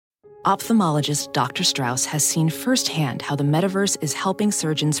Ophthalmologist Dr. Strauss has seen firsthand how the metaverse is helping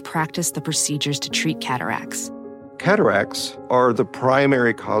surgeons practice the procedures to treat cataracts. Cataracts are the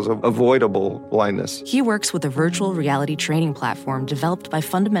primary cause of avoidable blindness. He works with a virtual reality training platform developed by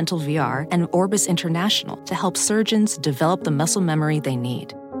Fundamental VR and Orbis International to help surgeons develop the muscle memory they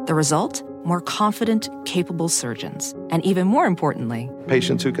need. The result? More confident, capable surgeons. And even more importantly,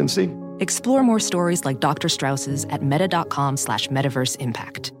 Patients who can see. explore more stories like Dr. Strauss's at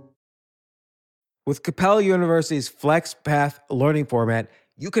meta.com/metaverseimpact. With Capella University's FlexPath learning format,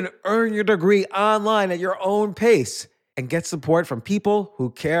 you can earn your degree online at your own pace and get support from people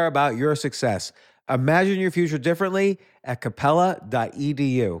who care about your success. Imagine your future differently at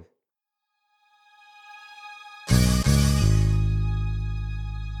capella.edu.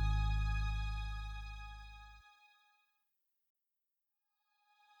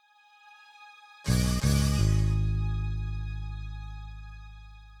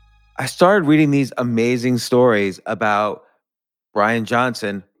 I started reading these amazing stories about Bryan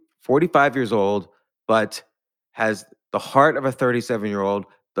Johnson, 45 years old, but has the heart of a 37-year-old,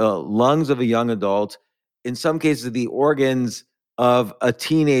 the lungs of a young adult, in some cases, the organs of a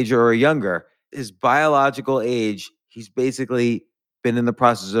teenager or younger. His biological age, he's basically been in the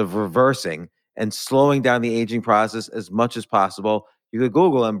process of reversing and slowing down the aging process as much as possible. You could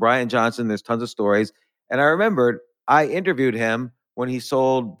Google him, Bryan Johnson, there's tons of stories. And I remembered I interviewed him when he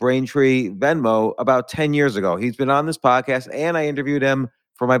sold Braintree Venmo about 10 years ago. He's been on this podcast, and I interviewed him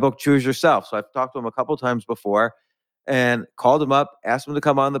for my book, Choose Yourself. So I've talked to him a couple times before and called him up, asked him to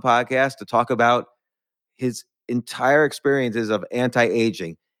come on the podcast to talk about his entire experiences of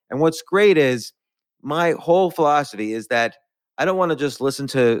anti-aging. And what's great is my whole philosophy is that I don't want to just listen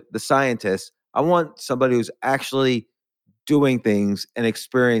to the scientists. I want somebody who's actually doing things and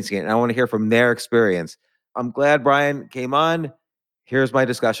experiencing it. And I want to hear from their experience. I'm glad Bryan came on. Here's my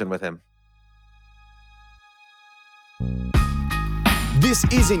discussion with him. This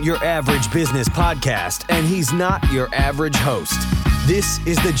isn't your average business podcast, and he's not your average host. This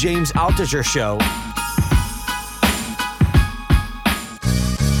is the James Altucher Show.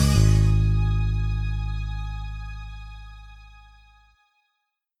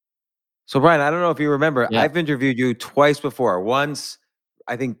 So, Bryan, I don't know if you remember, Yeah. I've interviewed you twice before. Once,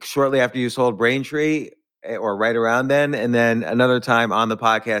 I think shortly after you sold Braintree, or right around then, and then another time on the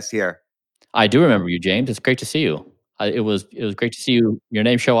podcast here. I do remember you, James. It's great to see you. It was great to see your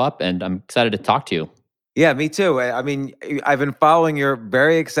name show up, and I'm excited to talk to you. Yeah, me too. I mean, I've been following your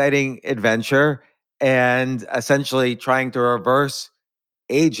very exciting adventure and essentially trying to reverse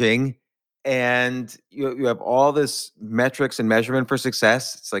aging. And you have all this metrics and measurement for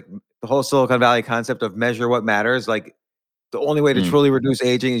success. It's like the whole Silicon Valley concept of measure what matters. Like the only way to truly reduce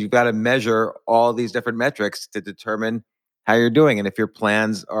aging is you've got to measure all these different metrics to determine how you're doing and if your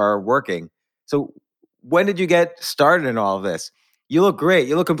plans are working. So when did you get started in all of this? You look great.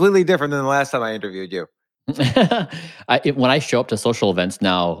 You look completely different than the last time I interviewed you. When I show up to social events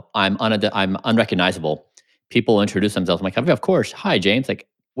now, I'm unrecognizable. People introduce themselves. I'm like, of course. Hi, James. Like,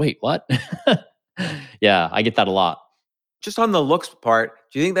 wait, what? Yeah, I get that a lot. Just on the looks part,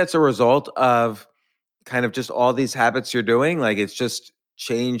 do you think that's a result of kind of just all these habits you're doing? Like it's just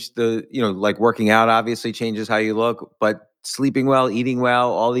changed like working out obviously changes how you look, but sleeping well, eating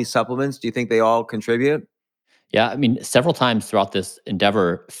well, all these supplements, do you think they all contribute? Yeah, I mean, several times throughout this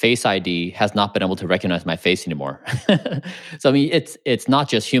endeavor, Face ID has not been able to recognize my face anymore. So I mean, it's not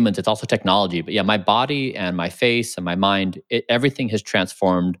just humans; it's also technology. But yeah, my body and my face and my mind, everything has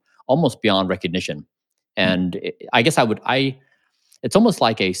transformed almost beyond recognition. And I guess it's almost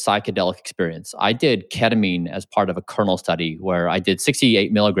like a psychedelic experience. I did ketamine as part of a kernel study where I did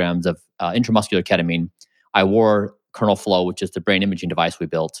 68 milligrams of intramuscular ketamine. I wore Kernel Flow, which is the brain imaging device we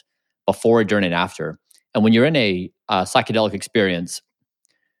built, before, during, and after. And when you're in a psychedelic experience,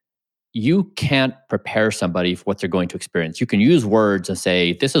 you can't prepare somebody for what they're going to experience. You can use words and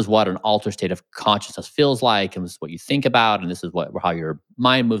say, this is what an altered state of consciousness feels like, and this is what you think about, and this is how your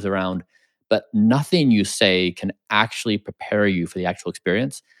mind moves around. But nothing you say can actually prepare you for the actual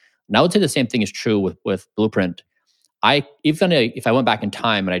experience. And I would say the same thing is true with Blueprint. If I went back in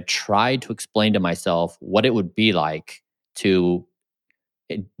time and I tried to explain to myself what it would be like to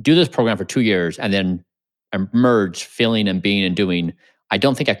do this program for 2 years and then emerge feeling and being and doing, I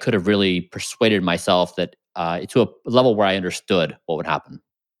don't think I could have really persuaded myself that to a level where I understood what would happen.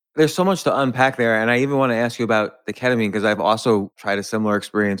 There's so much to unpack there. And I even want to ask you about the ketamine because I've also tried a similar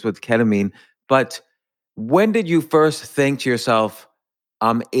experience with ketamine. But when did you first think to yourself,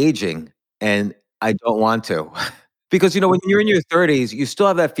 I'm aging and I don't want to? Because, when you're in your 30s, you still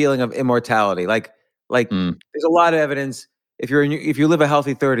have that feeling of immortality. Like there's a lot of evidence. if you live a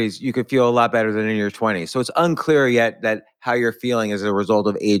healthy 30s, you could feel a lot better than in your 20s. So it's unclear yet that how you're feeling as a result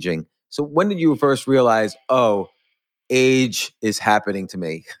of aging. So when did you first realize, oh, age is happening to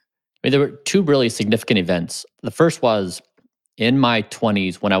me? I mean, there were two really significant events. The first was in my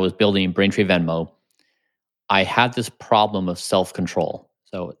 20s when I was building Braintree Venmo, I had this problem of self-control.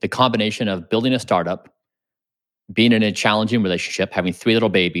 So the combination of building a startup, being in a challenging relationship, having three little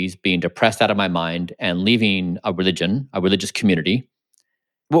babies, being depressed out of my mind, and leaving a religious community.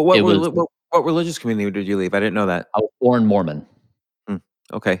 What It was what religious community did you leave? I didn't know that. I was born Mormon,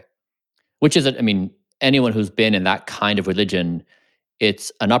 Okay. which is, I mean, anyone who's been in that kind of religion,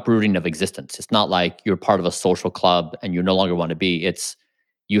 it's an uprooting of existence. It's not like you're part of a social club and you no longer want to be. It's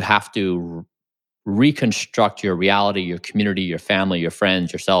you have to reconstruct your reality, your community, your family, your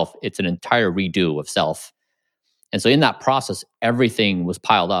friends, yourself. It's an entire redo of self. And so in that process, everything was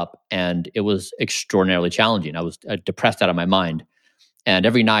piled up and it was extraordinarily challenging. I was depressed out of my mind. And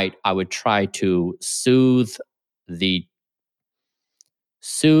every night I would try to the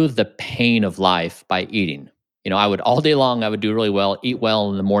soothe the pain of life by eating. You know, I would all day long, I would do really well, eat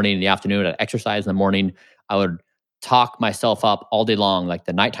well in the morning, in the afternoon, I'd exercise in the morning. I would talk myself up all day long, like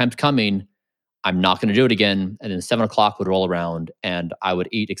the nighttime's coming. I'm not going to do it again. And then 7 o'clock would roll around and I would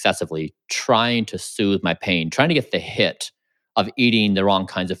eat excessively, trying to soothe my pain, trying to get the hit of eating the wrong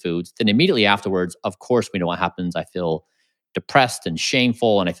kinds of foods. Then immediately afterwards, of course, we know what happens. I feel depressed and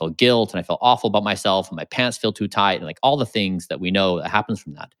shameful and I feel guilt and I feel awful about myself and my pants feel too tight and like all the things that we know that happens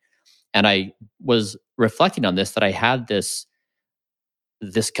from that. And I was reflecting on this, that I had this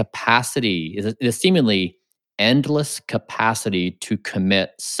capacity, this seemingly endless capacity to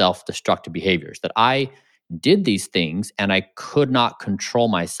commit self-destructive behaviors, that I did these things and I could not control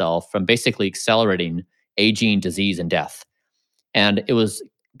myself from basically accelerating aging, disease, and death. And it was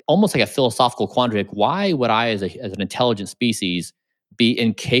almost like a philosophical quandary. Like, why would I, as an intelligent species, be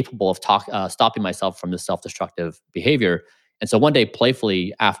incapable of stopping myself from this self-destructive behavior? And so one day,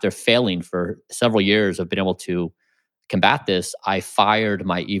 playfully, after failing for several years of being able to combat this, I fired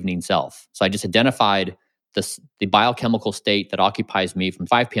my evening self. So I just identified the biochemical state that occupies me from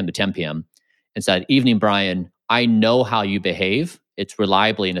 5 p.m. to 10 p.m. and said, "Evening, Bryan, I know how you behave. It's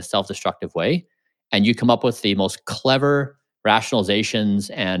reliably in a self-destructive way. And you come up with the most clever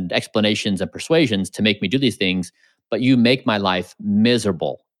rationalizations and explanations and persuasions to make me do these things, but you make my life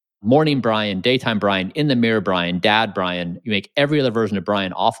miserable. Morning Bryan, daytime Bryan, in the mirror Bryan, dad Bryan, you make every other version of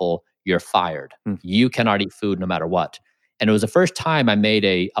Bryan awful. You're fired. You cannot eat food no matter what." And it was the first time I made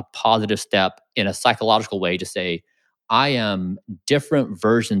a positive step in a psychological way to say, I am different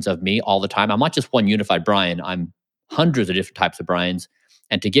versions of me all the time. I'm not just one unified Bryan. I'm hundreds of different types of Bryans.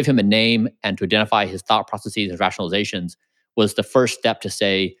 And to give him a name and to identify his thought processes and rationalizations was the first step to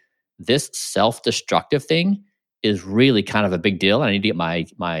say, this self-destructive thing is really kind of a big deal. And I need to get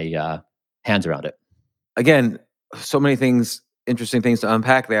my hands around it. Again, so many things, interesting things to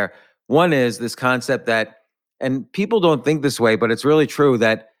unpack there. One is this concept that, and people don't think this way, but it's really true,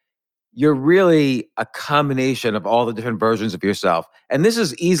 that you're really a combination of all the different versions of yourself. And this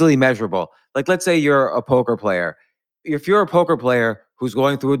is easily measurable. Like, let's say you're a poker player. If you're a poker player who's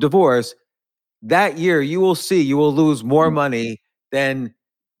going through a divorce, that year you will lose more money than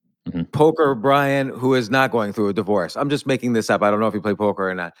poker Bryan, who is not going through a divorce. I'm just making this up. I don't know if you play poker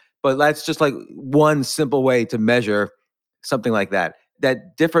or not, but that's just like one simple way to measure something like that.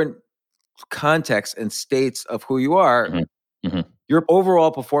 That different contexts and states of who you are, your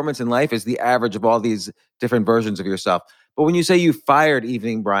overall performance in life is the average of all these different versions of yourself. But when you say you fired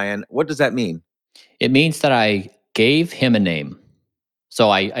Evening Bryan, what does that mean? It means that I gave him a name. So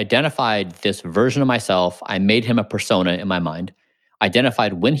I identified this version of myself. I made him a persona in my mind,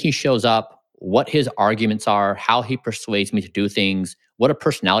 identified when he shows up, what his arguments are, how he persuades me to do things, what a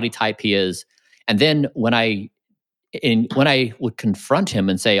personality type he is. And then when I would confront him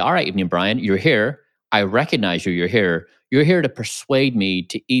and say, all right, Evening Bryan, you're here. I recognize you. You're here. You're here to persuade me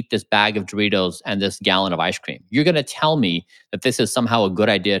to eat this bag of Doritos and this gallon of ice cream. You're going to tell me that this is somehow a good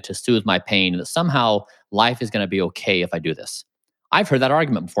idea to soothe my pain, that somehow life is going to be okay if I do this. I've heard that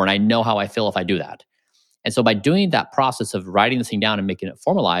argument before, and I know how I feel if I do that. And so by doing that process of writing this thing down and making it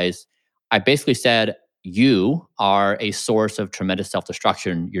formalized, I basically said, you are a source of tremendous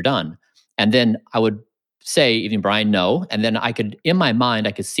self-destruction. You're done. And then I would say, Evening Bryan, no. And then in my mind,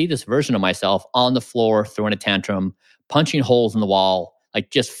 I could see this version of myself on the floor, throwing a tantrum, punching holes in the wall, like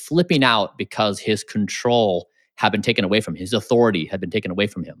just flipping out because his control had been taken away from him. His authority had been taken away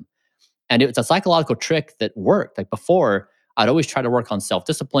from him. And it's a psychological trick that worked. Like before, I'd always try to work on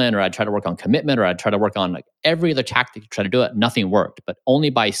self-discipline, or I'd try to work on commitment, or I'd try to work on like every other tactic to try to do it. Nothing worked. But only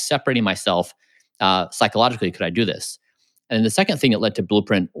by separating myself psychologically could I do this. And then the second thing that led to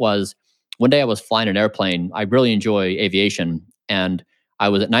Blueprint was one day I was flying an airplane. I really enjoy aviation. And I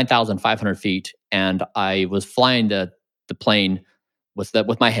was at 9,500 feet and I was flying the plane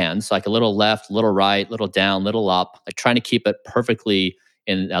with my hands, like a little left, little right, little down, little up, like trying to keep it perfectly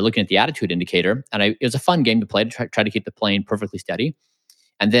in looking at the attitude indicator. And it was a fun game to play to try to keep the plane perfectly steady.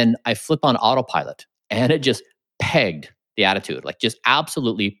 And then I flip on autopilot and it just pegged the attitude, like just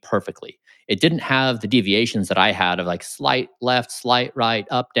absolutely perfectly. It didn't have the deviations that I had of like slight left, slight right,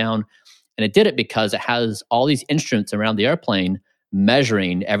 up, down. And it did it because it has all these instruments around the airplane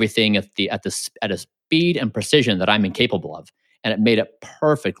measuring everything at a speed and precision that I'm incapable of. And it made it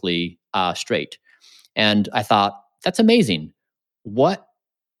perfectly straight. And I thought, that's amazing. What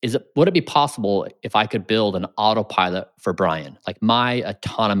would it be possible if I could build an autopilot for Bryan, like my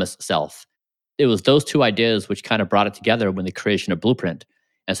autonomous self? It was those two ideas which kind of brought it together when the creation of Blueprint.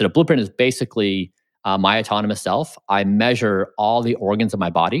 And so the Blueprint is basically my autonomous self. I measure all the organs of my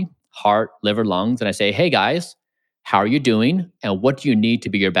body, heart, liver, lungs, and I say, hey guys, how are you doing? And what do you need to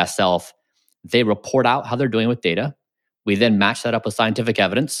be your best self? They report out how they're doing with data. We then match that up with scientific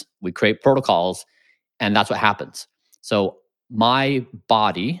evidence. We create protocols, and that's what happens. So my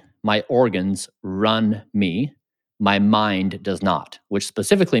body, my organs run me. My mind does not, which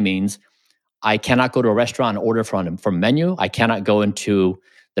specifically means I cannot go to a restaurant and order from a menu. I cannot go into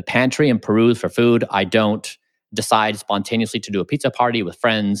the pantry and peruse for food. I don't decide spontaneously to do a pizza party with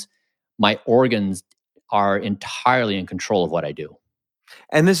friends. My organs are entirely in control of what I do.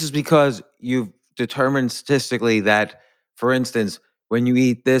 And this is because you've determined statistically that, for instance, when you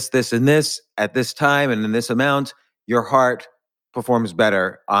eat this, this, and this at this time and in this amount, your heart performs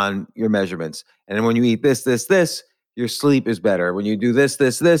better on your measurements. And then when you eat this, this, this, your sleep is better. When you do this,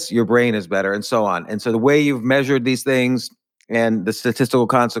 this, this, your brain is better, and so on. And so the way you've measured these things and the statistical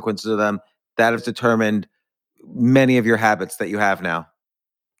consequences of them, that has determined many of your habits that you have now.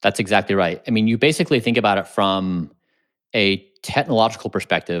 That's exactly right. I mean, you basically think about it from a technological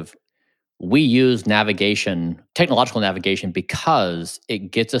perspective. We use technological navigation, because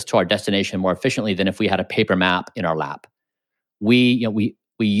it gets us to our destination more efficiently than if we had a paper map in our lap. We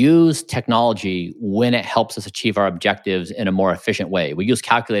use technology when it helps us achieve our objectives in a more efficient way. We use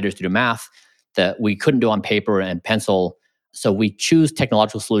calculators to do math that we couldn't do on paper and pencil. So we choose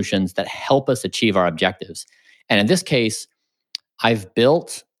technological solutions that help us achieve our objectives. And in this case, I've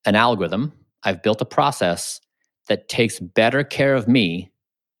built an algorithm, I've built a process that takes better care of me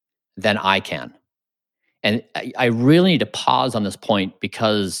than I can. And I really need to pause on this point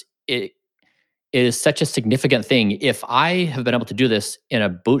because it is such a significant thing. If I have been able to do this in a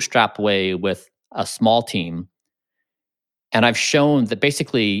bootstrap way with a small team, and I've shown that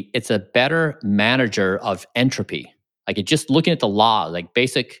basically it's a better manager of entropy, like it just looking at the law, like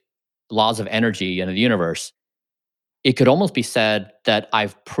basic laws of energy and the universe, it could almost be said that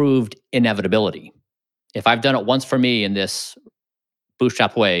I've proved inevitability. If I've done it once for me in this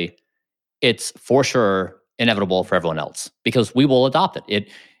bootstrap way, it's for sure inevitable for everyone else because we will adopt it.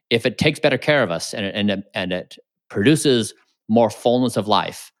 If it takes better care of us and it produces more fullness of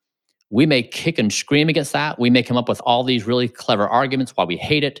life, we may kick and scream against that. We may come up with all these really clever arguments why we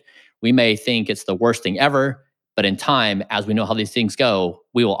hate it. We may think it's the worst thing ever, but in time, as we know how these things go,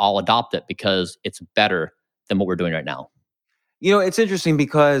 we will all adopt it because it's better than what we're doing right now. You know, it's interesting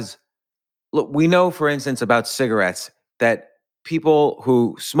because look, we know, for instance, about cigarettes that people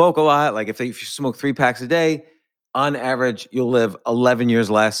who smoke a lot, like if you smoke 3 packs a day, on average, you'll live 11 years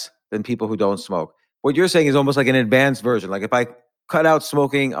less than people who don't smoke. What you're saying is almost like an advanced version. Like if I cut out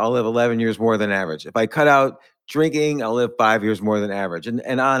smoking, I'll live 11 years more than average. If I cut out drinking, I'll live 5 years more than average, and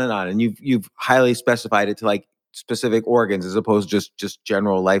on and on. And you've highly specified it to like specific organs as opposed to just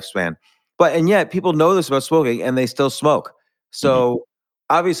general lifespan. And yet people know this about smoking and they still smoke. So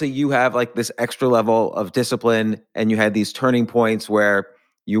obviously you have like this extra level of discipline and you had these turning points where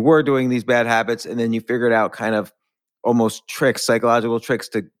you were doing these bad habits and then you figured out kind of almost tricks, psychological tricks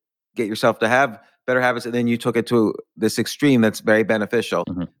to get yourself to have better habits. And then you took it to this extreme that's very beneficial.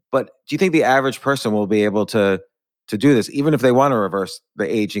 But do you think the average person will be able to do this, even if they want to reverse the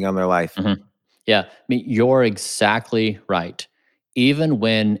aging on their life? Yeah, I mean, you're exactly right. Even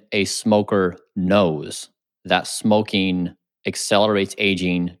when a smoker knows that smoking accelerates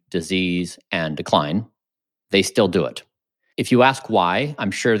aging, disease, and decline, they still do it. If you ask why,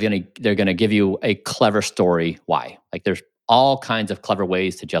 I'm sure they're gonna give you a clever story why. Like there's all kinds of clever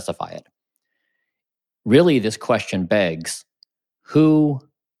ways to justify it. Really, this question begs, who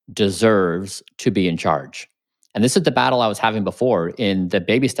deserves to be in charge? And this is the battle I was having before in the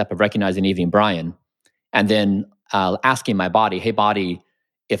baby step of recognizing Evie and Bryan, and then asking my body, hey, body,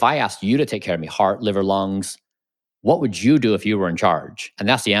 if I asked you to take care of me, heart, liver, lungs, what would you do if you were in charge? And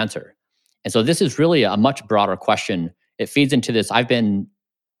that's the answer. And so this is really a much broader question. It feeds into this. I've been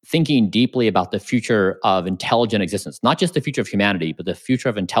thinking deeply about the future of intelligent existence, not just the future of humanity, but the future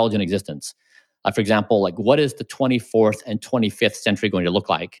of intelligent existence. For example, like what is the 24th and 25th century going to look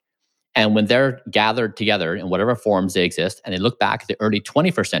like? And when they're gathered together in whatever forms they exist, and they look back at the early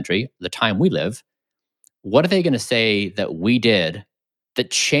 21st century, the time we live, what are they going to say that we did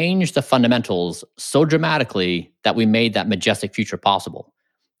that changed the fundamentals so dramatically that we made that majestic future possible?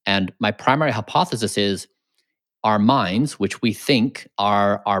 And my primary hypothesis is our minds, which we think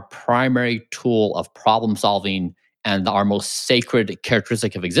are our primary tool of problem solving and our most sacred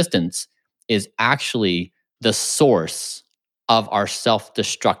characteristic of existence, is actually the source of our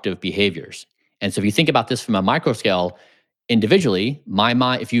self-destructive behaviors. And so if you think about this from a micro scale, individually, my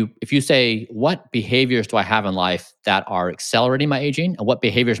mind, if you say, what behaviors do I have in life that are accelerating my aging, and what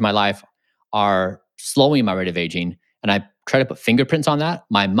behaviors in my life are slowing my rate of aging, and I try to put fingerprints on that,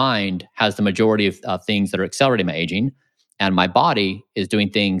 my mind has the majority of things that are accelerating my aging, and my body is doing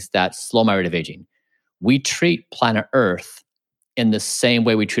things that slow my rate of aging. We treat planet Earth in the same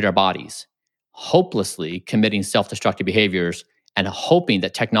way we treat our bodies, hopelessly committing self-destructive behaviors and hoping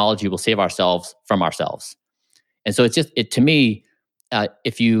that technology will save ourselves from ourselves. And so to me,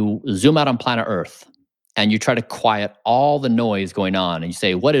 if you zoom out on planet Earth and you try to quiet all the noise going on and you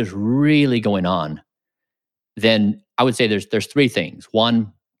say, what is really going on? Then I would say there's three things.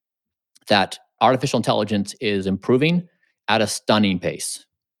 One, that artificial intelligence is improving at a stunning pace.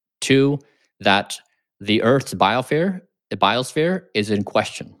 Two, that the Earth's biosphere is in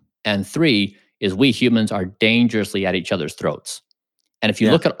question. And three is we humans are dangerously at each other's throats. And if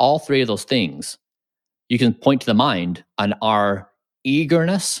you look at all three of those things, you can point to the mind on our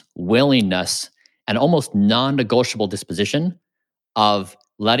eagerness, willingness, and almost non-negotiable disposition of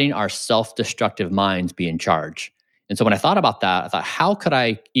letting our self-destructive minds be in charge. And so when I thought about that, I thought, how could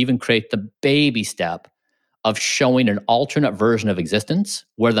I even create the baby step of showing an alternate version of existence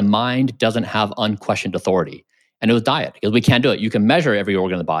where the mind doesn't have unquestioned authority? And it was diet, because we can't do it. You can measure every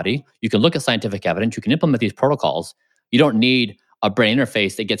organ of the body. You can look at scientific evidence. You can implement these protocols. You don't need a brain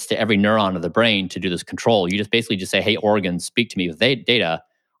interface that gets to every neuron of the brain to do this control. You just basically just say, hey, organs, speak to me with data.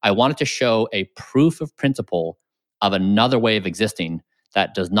 I wanted to show a proof of principle of another way of existing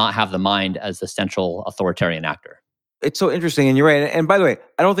that does not have the mind as the central authoritarian actor. It's so interesting, and you're right. And by the way,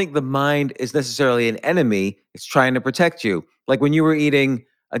 I don't think the mind is necessarily an enemy. It's trying to protect you. Like when you were eating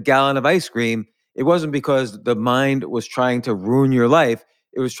a gallon of ice cream, it wasn't because the mind was trying to ruin your life.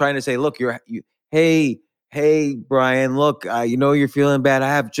 It was trying to say, look, hey, Bryan, look, you're feeling bad. I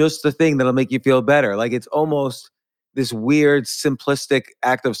have just the thing that'll make you feel better. Like it's almost this weird, simplistic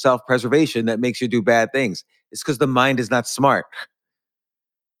act of self-preservation that makes you do bad things. It's because the mind is not smart.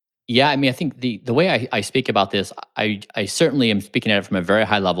 Yeah, I mean, I think the way I speak about this, I certainly am speaking at it from a very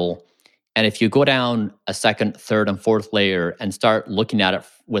high level. And if you go down a second, third, and fourth layer and start looking at it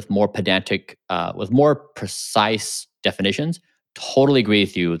with more pedantic, with more precise definitions, totally agree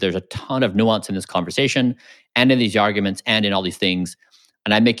with you. There's a ton of nuance in this conversation and in these arguments and in all these things.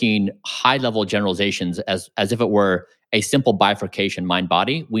 And I'm making high-level generalizations as if it were a simple bifurcation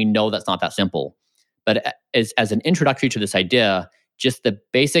mind-body. We know that's not that simple. But as an introductory to this idea, just the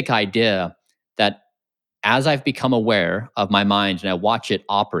basic idea that as I've become aware of my mind and I watch it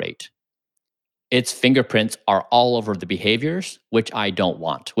operate, its fingerprints are all over the behaviors which I don't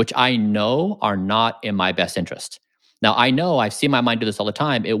want, which I know are not in my best interest. Now, I know I've seen my mind do this all the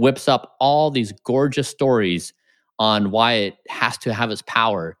time. It whips up all these gorgeous stories on why it has to have its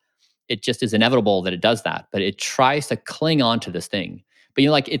power. It just is inevitable that it does that, but it tries to cling on to this thing. But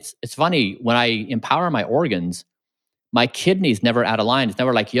it's funny, when I empower my organs, my kidneys never add a line. It's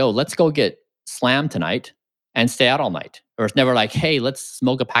never like, yo, let's go get slammed tonight and stay out all night. Or it's never like, hey, let's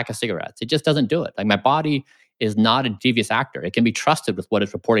smoke a pack of cigarettes. It just doesn't do it. Like my body is not a devious actor. It can be trusted with what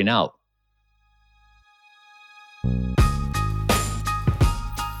it's reporting out.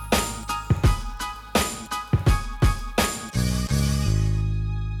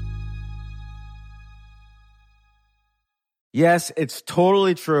 Yes, it's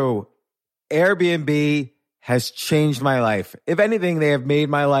totally true. Airbnb has changed my life. If anything, they have made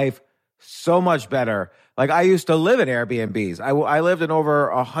my life so much better. Like I used to live in Airbnbs. I lived in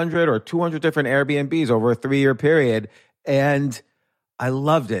over 100 or 200 different Airbnbs over a 3-year period, and I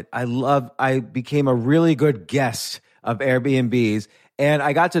loved it. I became a really good guest of Airbnbs, and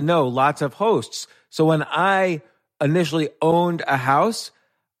I got to know lots of hosts. So when I initially owned a house,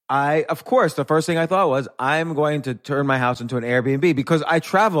 of course, the first thing I thought was, I'm going to turn my house into an Airbnb because I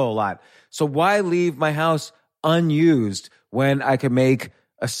travel a lot. So why leave my house unused when I can make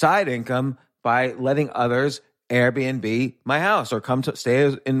a side income by letting others Airbnb my house or come to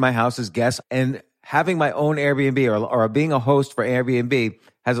stay in my house as guests. And having my own Airbnb or being a host for Airbnb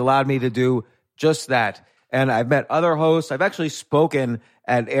has allowed me to do just that. And I've met other hosts. I've actually spoken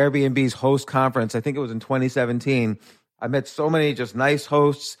at Airbnb's host conference. I think it was in 2017. I met so many just nice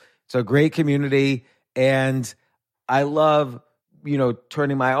hosts. It's a great community. And I love,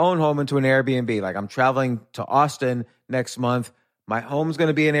 turning my own home into an Airbnb. Like I'm traveling to Austin next month. My home's going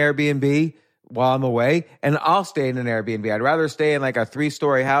to be an Airbnb while I'm away, and I'll stay in an Airbnb. I'd rather stay in like a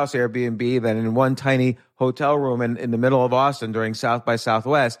 3-story house Airbnb than in one tiny hotel room in the middle of Austin during South by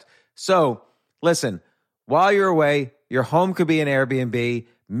Southwest. So listen, while you're away, your home could be an Airbnb.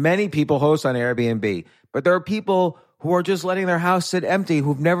 Many people host on Airbnb, but there are people who are just letting their house sit empty,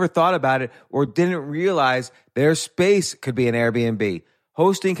 who've never thought about it or didn't realize their space could be an Airbnb.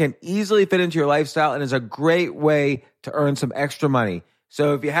 Hosting can easily fit into your lifestyle and is a great way to earn some extra money.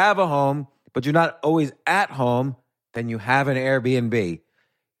 So if you have a home, but you're not always at home, then you have an Airbnb.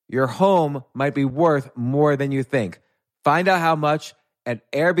 Your home might be worth more than you think. Find out how much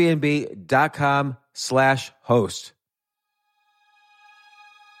at airbnb.com/host.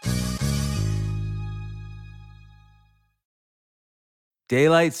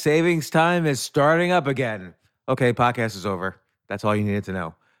 Daylight savings time is starting up again. Okay, podcast is over. That's all you needed to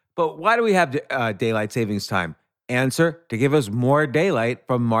know. But why do we have daylight savings time? Answer: to give us more daylight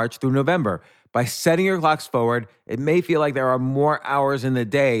from March through November. By setting your clocks forward, it may feel like there are more hours in the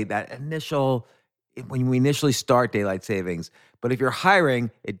day when we initially start daylight savings. But if you're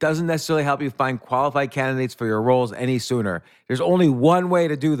hiring, it doesn't necessarily help you find qualified candidates for your roles any sooner. There's only one way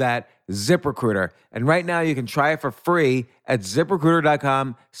to do that: ZipRecruiter. And right now you can try it for free at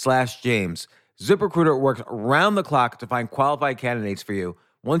ZipRecruiter.com/James. ZipRecruiter works around the clock to find qualified candidates for you.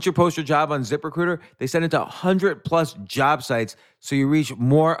 Once you post your job on ZipRecruiter, they send it to 100 plus job sites so you reach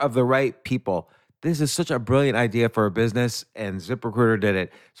more of the right people. This is such a brilliant idea for a business, and ZipRecruiter did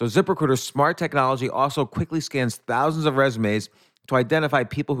it. So ZipRecruiter's smart technology also quickly scans thousands of resumes to identify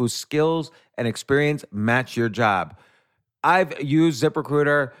people whose skills and experience match your job. I've used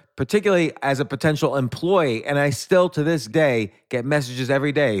ZipRecruiter particularly as a potential employee, and I still to this day get messages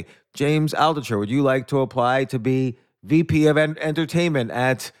every day. James Altucher, would you like to apply to be VP of Entertainment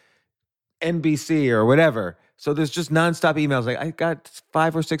at NBC or whatever? So there's just nonstop emails. Like I got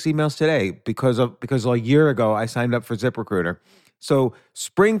 5 or 6 emails today because a year ago I signed up for ZipRecruiter. So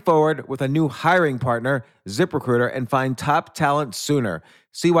spring forward with a new hiring partner, ZipRecruiter, and find top talent sooner.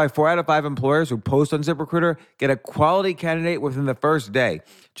 See why 4 out of 5 employers who post on ZipRecruiter get a quality candidate within the first day.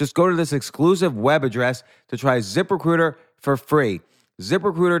 Just go to this exclusive web address to try ZipRecruiter for free.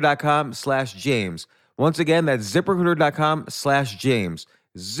 ZipRecruiter.com/James. Once again, that's ZipRecruiter.com/James.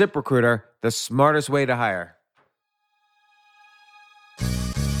 ZipRecruiter, the smartest way to hire.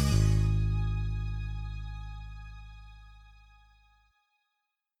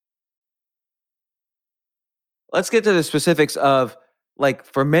 Let's get to the specifics of, like,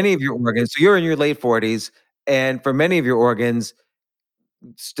 for many of your organs, so you're in your late 40s, and for many of your organs,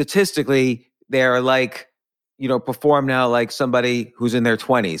 statistically, they're like, perform now like somebody who's in their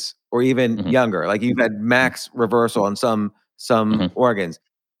 20s or even younger. Like you've had max reversal on some organs.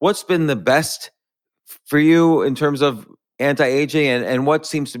 What's been the best for you in terms of anti-aging, and what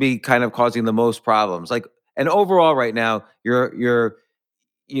seems to be kind of causing the most problems? Like, and overall right now, you're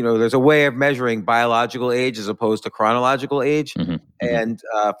there's a way of measuring biological age as opposed to chronological age. And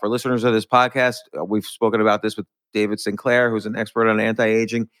for listeners of this podcast, we've spoken about this with David Sinclair, who's an expert on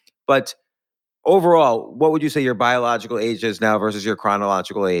anti-aging. But overall, what would you say your biological age is now versus your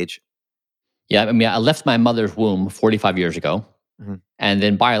chronological age? Yeah, I mean, I left my mother's womb 45 years ago. And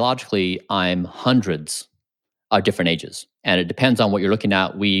then biologically, I'm hundreds of different ages. And it depends on what you're looking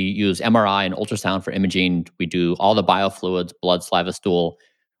at. We use MRI and ultrasound for imaging. We do all the biofluids, blood, saliva, stool.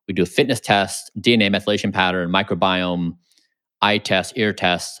 We do fitness tests, DNA methylation pattern, microbiome, eye tests, ear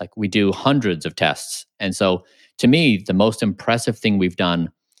tests. Like we do hundreds of tests. And so to me, the most impressive thing we've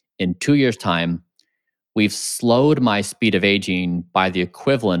done in 2 years' time, we've slowed my speed of aging by the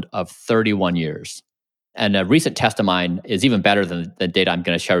equivalent of 31 years. And a recent test of mine is even better than the data I'm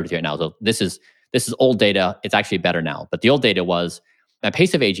going to share with you right now. So this is old data. It's actually better now. But the old data was my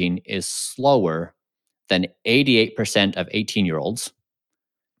pace of aging is slower than 88% of 18-year-olds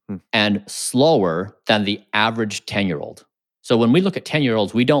and slower than the average 10-year-old. So when we look at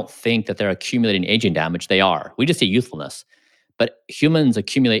 10-year-olds, we don't think that they're accumulating aging damage. They are. We just see youthfulness. But humans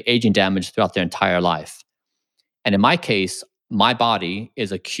accumulate aging damage throughout their entire life. And in my case, my body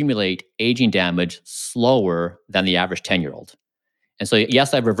is accumulate aging damage slower than the average 10-year-old. And so,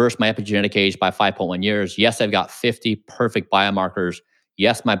 yes, I've reversed my epigenetic age by 5.1 years. Yes, I've got 50 perfect biomarkers.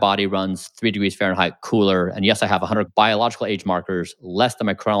 Yes, my body runs 3 degrees Fahrenheit cooler. And yes, I have 100 biological age markers less than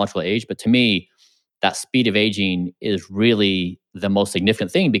my chronological age. But to me, that speed of aging is really the most significant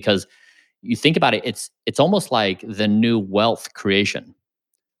thing, because you think about it, it's almost like the new wealth creation.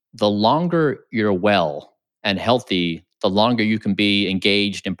 The longer you're well and healthy, the longer you can be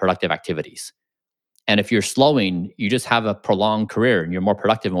engaged in productive activities. And if you're slowing, you just have a prolonged career and you're more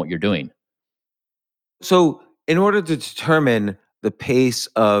productive in what you're doing. So, in order to determine the pace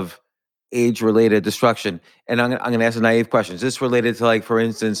of age-related destruction, and I'm gonna ask a naive question. Is this related to, like, for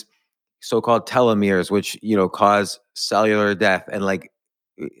instance, so-called telomeres, which cause cellular death, and like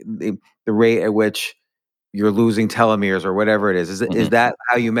the rate at which you're losing telomeres or whatever it is? Is Mhm. that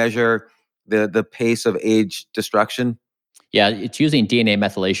how you measure the pace of age destruction? Yeah, it's using DNA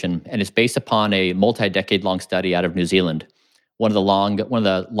methylation, and it's based upon a multi-decade long study out of New Zealand, one of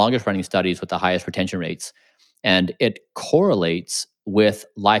the longest running studies with the highest retention rates, and it correlates with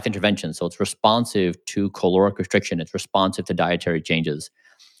life intervention. So it's responsive to caloric restriction, it's responsive to dietary changes,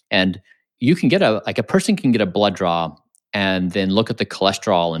 and you can get a person can get a blood draw and then look at the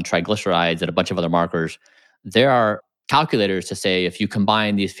cholesterol and triglycerides and a bunch of other markers. There are calculators to say if you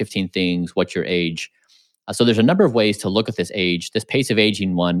combine these 15 things, what's your age. So there's a number of ways to look at this age. This pace of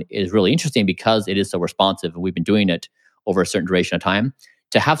aging one is really interesting because it is so responsive, and we've been doing it over a certain duration of time.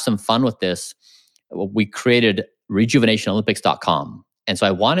 To have some fun with this, we created rejuvenationolympics.com. And so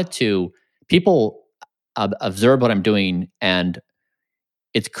I wanted to people observe what I'm doing, and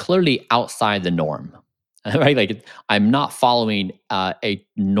it's clearly outside the norm. Right? Like I'm not following a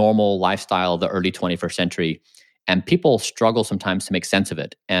normal lifestyle of the early 21st century. And people struggle sometimes to make sense of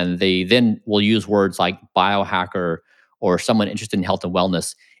it. And they then will use words like biohacker or someone interested in health and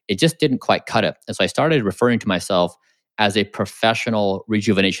wellness. It just didn't quite cut it. And so I started referring to myself as a professional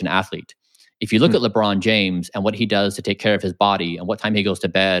rejuvenation athlete. If you look Hmm. at LeBron James and what he does to take care of his body and what time he goes to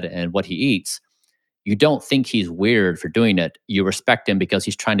bed and what he eats, you don't think he's weird for doing it. You respect him because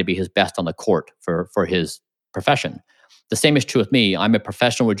he's trying to be his best on the court for his profession. The same is true with me. I'm a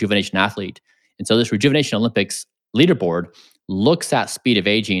professional rejuvenation athlete. And so this Rejuvenation Olympics leaderboard looks at speed of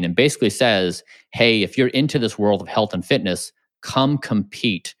aging and basically says, hey, if you're into this world of health and fitness, come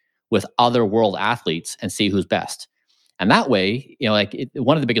compete with other world athletes and see who's best. And that way,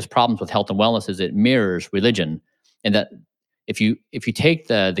 one of the biggest problems with health and wellness is it mirrors religion, and that if you take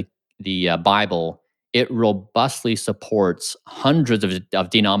the Bible, it robustly supports hundreds of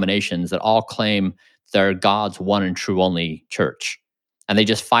denominations that all claim they're God's one and true only church. And they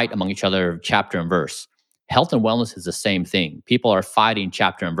just fight among each other chapter and verse. Health and wellness is the same thing. People are fighting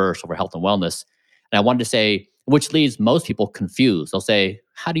chapter and verse over health and wellness. And I wanted to say, which leaves most people confused. They'll say,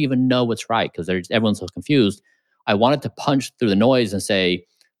 how do you even know what's right? Because everyone's so confused. I wanted to punch through the noise and say,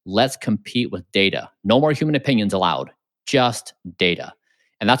 let's compete with data. No more human opinions allowed, just data.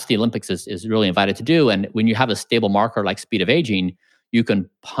 And that's what the Olympics is really invited to do. And when you have a stable marker like speed of aging, you can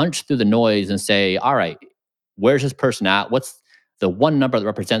punch through the noise and say, all right, where's this person at? What's the one number that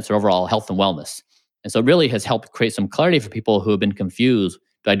represents their overall health and wellness? And so it really has helped create some clarity for people who have been confused.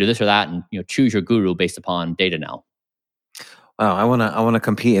 Do I do this or that? And choose your guru based upon data now. Wow, I wanna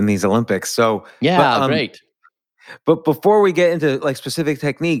compete in these Olympics. So, but Yeah, great. but before we get into like specific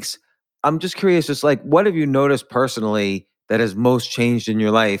techniques, I'm just curious, just like what have you noticed personally that has most changed in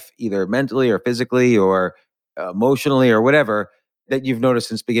your life, either mentally or physically or emotionally or whatever, that you've noticed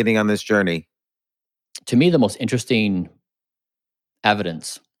since beginning on this journey? To me, the most interesting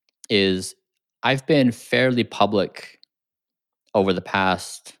evidence is I've been fairly public over the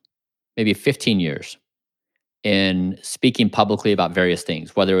past maybe 15 years in speaking publicly about various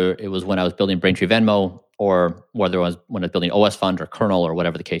things, whether it was when I was building Braintree Venmo or whether it was when I was building OS Fund or Kernel or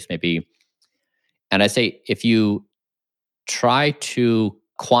whatever the case may be. And I say, if you try to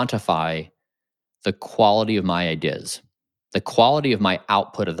quantify the quality of my ideas, the quality of my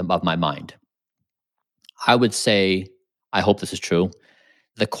output of my mind, I would say, I hope this is true,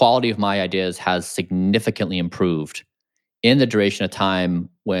 the quality of my ideas has significantly improved in the duration of time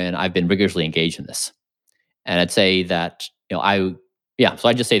when I've been rigorously engaged in this. And I'd say that, so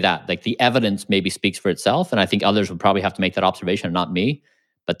I just say that like the evidence maybe speaks for itself. And I think others would probably have to make that observation, not me.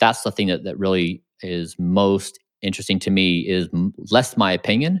 But that's the thing that really is most interesting to me is less my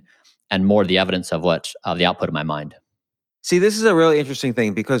opinion and more the evidence of the output of my mind. See, this is a really interesting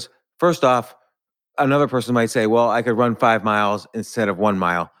thing because first off, another person might say, well, I could run 5 miles instead of 1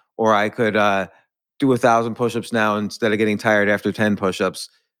 mile, or I could do 1,000 push-ups now instead of getting tired after 10 push-ups,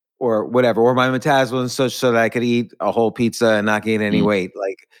 or whatever, or my metabolism is such so that I could eat a whole pizza and not gain any Mm. weight.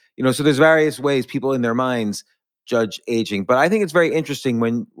 Like, so there's various ways people in their minds judge aging. But I think it's very interesting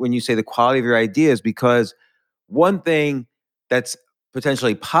when you say the quality of your ideas, because one thing that's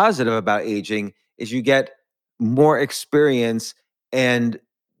potentially positive about aging is you get more experience, and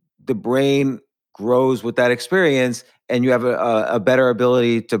the brain grows with that experience, and you have a better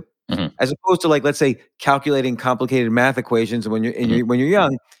ability to, Mhm. as opposed to, like, let's say, calculating complicated math equations when you're Mhm. when you're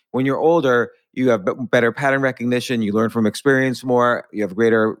young. When you're older, you have better pattern recognition. You learn from experience more. You have a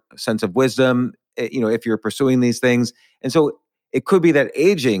greater sense of wisdom. If you're pursuing these things, and so it could be that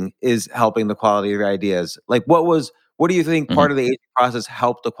aging is helping the quality of your ideas. Like, what do you think part Mhm. of the aging process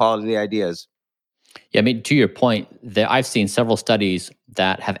helped the quality of the ideas? Yeah, I mean, to your point, I've seen several studies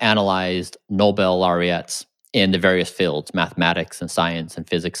that have analyzed Nobel laureates in the various fields, mathematics and science and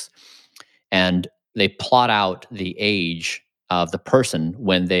physics, and they plot out the age of the person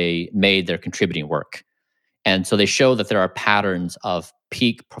when they made their contributing work. And so they show that there are patterns of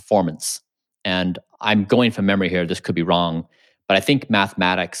peak performance. And I'm going from memory here, this could be wrong, but I think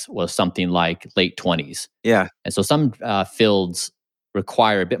mathematics was something like late 20s. Yeah. And so some fields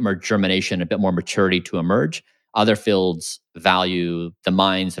require a bit more germination, a bit more maturity to emerge. Other fields value the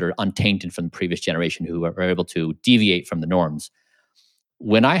minds that are untainted from the previous generation who are able to deviate from the norms.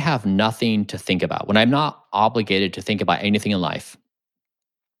 When I have nothing to think about, when I'm not obligated to think about anything in life,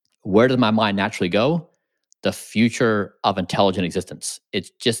 where does my mind naturally go? The future of intelligent existence. It's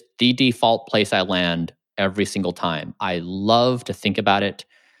just the default place I land every single time. I love to think about it.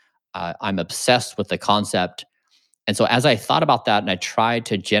 I'm obsessed with the concept. And so as I thought about that and I tried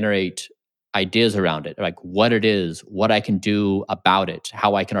to generate ideas around it, like what it is, what I can do about it,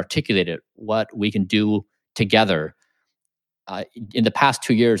 how I can articulate it, what we can do together. In the past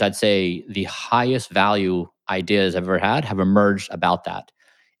 2 years, I'd say the highest value ideas I've ever had have emerged about that.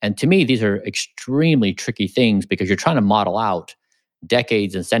 And to me, these are extremely tricky things because you're trying to model out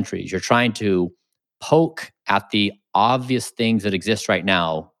decades and centuries. You're trying to poke at the obvious things that exist right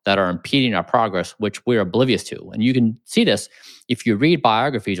now that are impeding our progress, which we're oblivious to. And you can see this if you read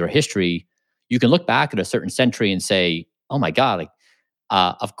biographies or history, you can look back at a certain century and say, oh my God, like,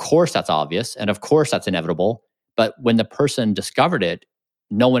 of course that's obvious. And of course that's inevitable. But when the person discovered it,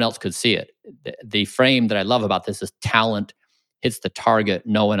 no one else could see it. The frame that I love about this is talent hits the target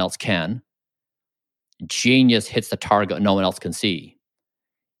no one else can. Genius hits the target no one else can see.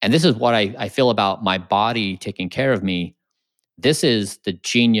 And this is what I feel about my body taking care of me. This is the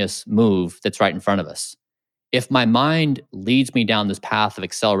genius move that's right in front of us. If my mind leads me down this path of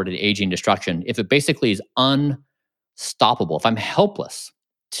accelerated aging destruction, if it basically is unstoppable, if I'm helpless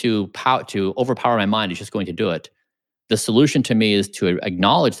to overpower my mind, it's just going to do it. The solution to me is to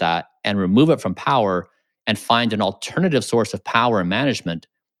acknowledge that and remove it from power and find an alternative source of power and management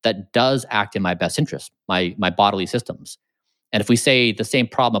that does act in my best interest, my bodily systems. And if we say the same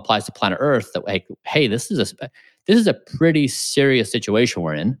problem applies to planet Earth, that like, hey, this is a pretty serious situation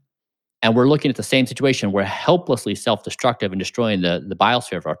we're in, and we're looking at the same situation. We're helplessly self-destructive and destroying the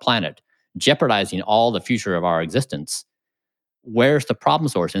biosphere of our planet, jeopardizing all the future of our existence. Where's the problem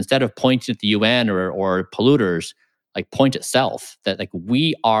source? Instead of pointing at the UN or polluters, like point at self. That like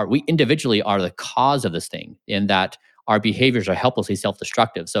we individually are the cause of this thing, in that our behaviors are helplessly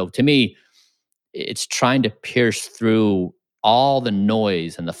self-destructive. So to me, it's trying to pierce through all the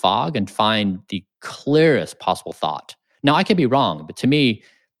noise and the fog and find the clearest possible thought. Now, I could be wrong, but to me,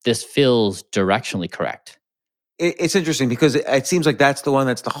 this feels directionally correct. It's interesting because it seems like that's the one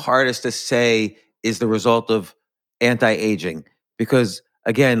that's the hardest to say is the result of anti-aging. Because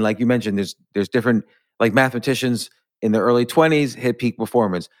again, like you mentioned, there's different, like, mathematicians in their early 20s hit peak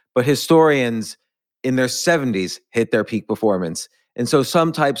performance, but historians in their 70s hit their peak performance. And so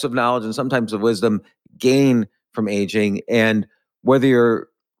some types of knowledge and some types of wisdom gain from aging. And whether you're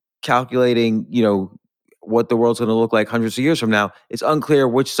calculating, what the world's going to look like hundreds of years from now, it's unclear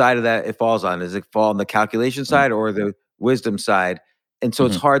which side of that it falls on. Does it fall on the calculation Mm. side or the wisdom side? And so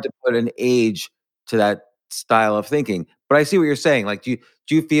it's Mhm. hard to put an age to that style of thinking. But I see what you're saying. Like, do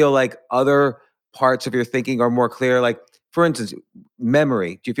you feel like other parts of your thinking are more clear? Like, for instance,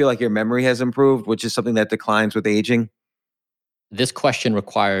 memory. Do you feel like your memory has improved, which is something that declines with aging? This question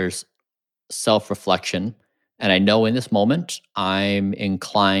requires self reflection. And I know in this moment, I'm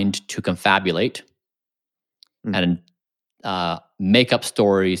inclined to confabulate Mm. and make up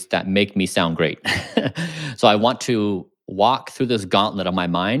stories that make me sound great. So I want to walk through this gauntlet of my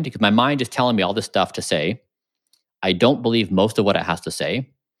mind because my mind is telling me all this stuff to say. I don't believe most of what it has to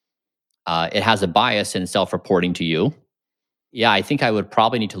say. It has a bias in self reporting to you. Yeah, I think I would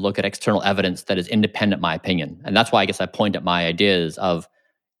probably need to look at external evidence that is independent of my opinion. And that's why I guess I point at my ideas of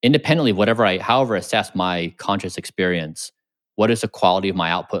independently of however assess my conscious experience, what is the quality of my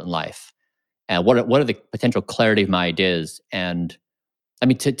output in life? And what are the potential clarity of my ideas? And I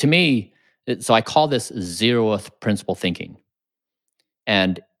mean, to me, so I call this zeroth principle thinking.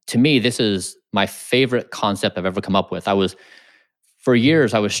 And to me, this is my favorite concept I've ever come up with. For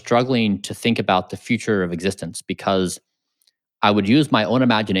years, I was struggling to think about the future of existence because I would use my own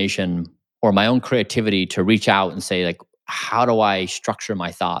imagination or my own creativity to reach out and say, like, how do I structure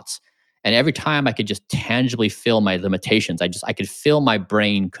my thoughts? And every time I could just tangibly feel my limitations. I could feel my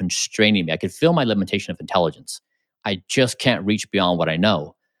brain constraining me. I could feel my limitation of intelligence. I just can't reach beyond what I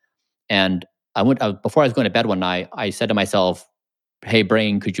know. And before I was going to bed one night, I said to myself, hey,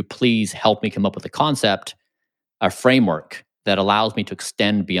 brain, could you please help me come up with a concept, a framework that allows me to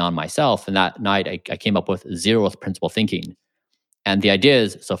extend beyond myself? And that night, I came up with zeroth principle thinking. And the idea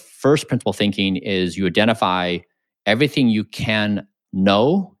is, so first principle thinking is you identify everything you can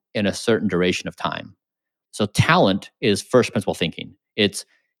know in a certain duration of time. So talent is first principle thinking. It's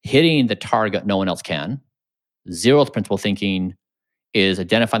hitting the target no one else can. Zeroth principle thinking is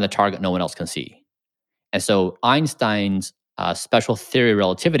identifying the target no one else can see. And so Einstein's special theory of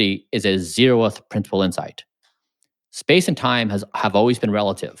relativity is a zeroth principle insight. Space and time have always been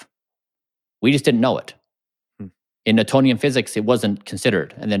relative. We just didn't know it. Hmm. In Newtonian physics, it wasn't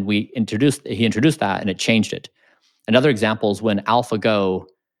considered. And then he introduced that and it changed it. Another example is when AlphaGo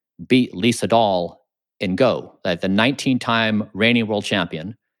beat Lee Sedol in Go, the 19-time reigning world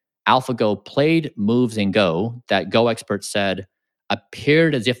champion. AlphaGo played moves in Go that Go experts said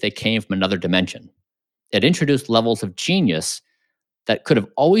appeared as if they came from another dimension. It introduced levels of genius that could have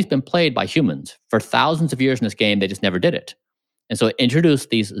always been played by humans. For thousands of years in this game, they just never did it. And so it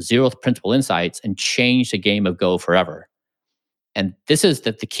introduced these zeroth principle insights and changed the game of Go forever. And this is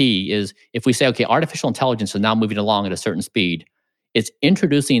the key is if we say, okay, artificial intelligence is now moving along at a certain speed, it's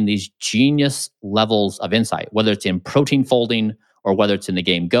introducing these genius levels of insight, whether it's in protein folding or whether it's in the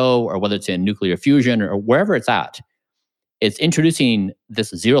game Go or whether it's in nuclear fusion or wherever it's at. It's introducing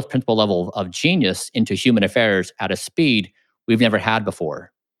this zeroth principle level of genius into human affairs at a speed we've never had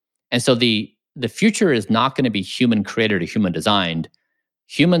before. And so the future is not going to be human created or human designed.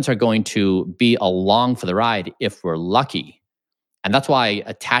 Humans are going to be along for the ride if we're lucky. And that's why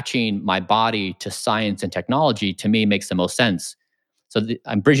attaching my body to science and technology to me makes the most sense. So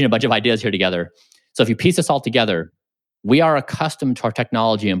I'm bridging a bunch of ideas here together. So if you piece this all together, we are accustomed to our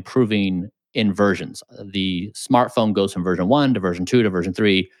technology improving in versions. The smartphone goes from version 1 to version 2 to version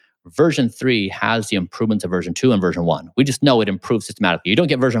 3. Version 3 has the improvements of version 2 and version 1. We just know it improves systematically. You don't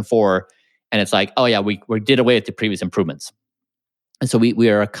get version 4 and it's like, oh yeah, we did away with the previous improvements. And so we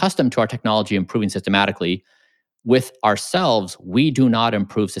are accustomed to our technology improving systematically. With ourselves, we do not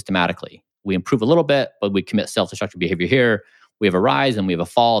improve systematically. We improve a little bit, but we commit self-destructive behavior here. We have a rise and we have a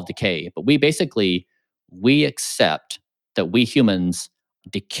fall of decay. But we accept that we humans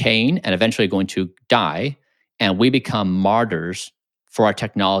decaying and eventually going to die, and we become martyrs for our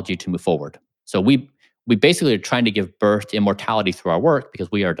technology to move forward. So we basically are trying to give birth to immortality through our work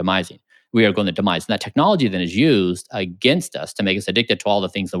because we are demising. We are going to demise. And that technology then is used against us to make us addicted to all the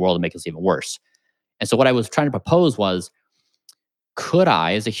things in the world and make us even worse. And so what I was trying to propose was, could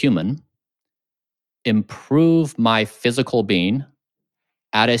I, as a human, improve my physical being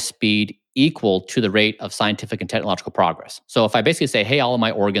at a speed equal to the rate of scientific and technological progress? So if I basically say, hey, all of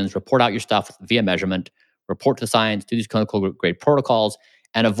my organs, report out your stuff via measurement, report to the science, do these clinical grade protocols,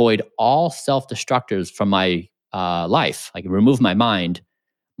 and avoid all self-destructors from my life, like remove my mind,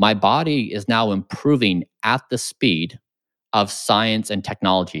 my body is now improving at the speed of science and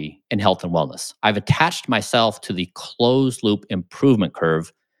technology in health and wellness. I've attached myself to the closed loop improvement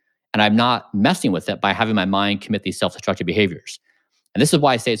curve, and I'm not messing with it by having my mind commit these self-destructive behaviors. And this is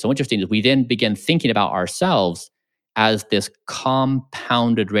why I say it's so interesting is we then begin thinking about ourselves as this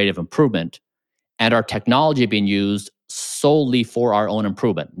compounded rate of improvement and our technology being used solely for our own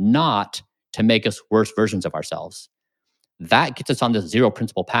improvement, not to make us worse versions of ourselves. That gets us on this zero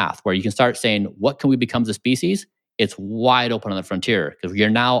principle path where you can start saying, what can we become as a species? It's wide open on the frontier because you're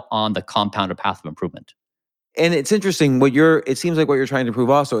now on the compounded path of improvement. And it's interesting it seems like what you're trying to prove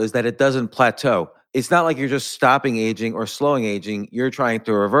also is that it doesn't plateau. It's not like you're just stopping aging or slowing aging. You're trying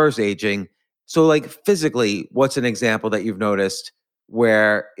to reverse aging. So like physically, what's an example that you've noticed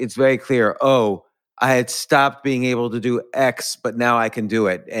where it's very clear, oh, I had stopped being able to do X, but now I can do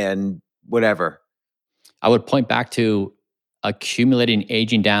it and whatever. I would point back to accumulating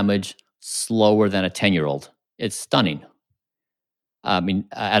aging damage slower than a 10-year-old. It's stunning. I mean,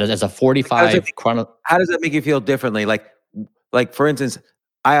 as a 45 how does that make you feel differently? Like for instance,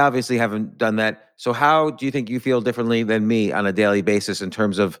 I obviously haven't done that. So how do you think you feel differently than me on a daily basis in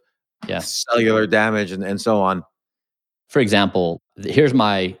terms of cellular damage and so on? For example, here's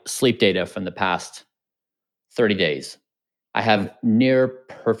my sleep data from the past 30 days. I have near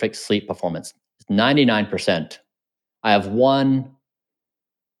perfect sleep performance, 99%. I have one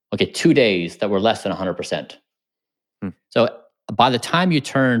Okay, 2 days that were less than 100%. Hmm. So by the time you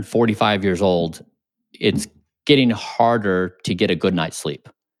turn 45 years old, it's getting harder to get a good night's sleep.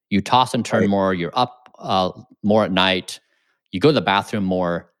 You toss and turn Right. more, you're up more at night, you go to the bathroom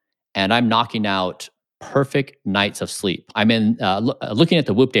more, and I'm knocking out perfect nights of sleep. I'm in, looking at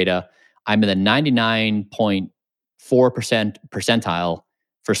the Whoop data, I'm in the 99.4% percentile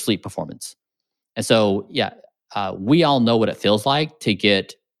for sleep performance. And so, yeah, we all know what it feels like to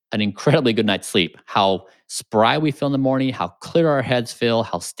get an incredibly good night's sleep, how spry we feel in the morning, how clear our heads feel,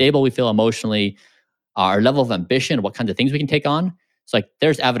 how stable we feel emotionally, our level of ambition, what kinds of things we can take on. It's like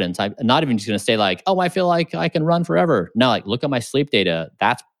there's evidence. I'm not even just going to say like, oh, I feel like I can run forever. No, like look at my sleep data.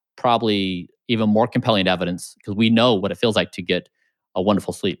 That's probably even more compelling evidence because we know what it feels like to get a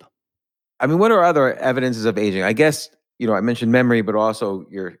wonderful sleep. I mean, what are other evidences of aging? I guess, I mentioned memory, but also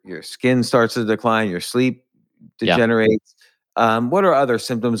your skin starts to decline, your sleep Yeah. degenerates. What are other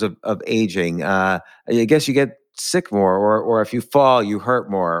symptoms of aging? I guess you get sick more, or if you fall, you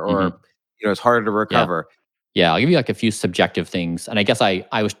hurt more, or Mhm. it's harder to Yeah. recover. Yeah, I'll give you like a few subjective things. And I guess I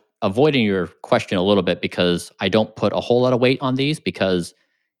was avoiding your question a little bit because I don't put a whole lot of weight on these because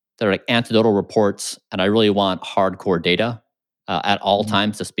they're like anecdotal reports and I really want hardcore data at all Mhm.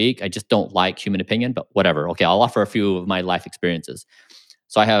 times to speak. I just don't like human opinion, but whatever. Okay, I'll offer a few of my life experiences.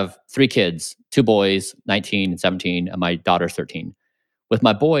 So I have 3 kids, 2 boys, 19 and 17, and my daughter's 13. With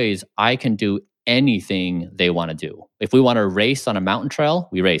my boys, I can do anything they want to do. If we want to race on a mountain trail,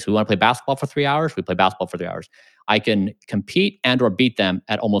 we race. We want to play basketball for 3 hours, we play basketball for 3 hours. I can compete and or beat them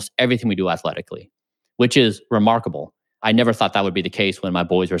at almost everything we do athletically, which is remarkable. I never thought that would be the case when my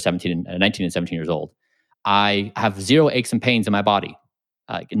boys were 19 and 17 years old. I have zero aches and pains in my body.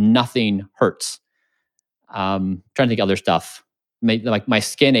 Nothing hurts. Trying to think of other stuff. Like my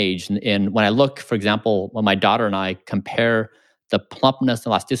skin age, and when I look, for example, when my daughter and I compare the plumpness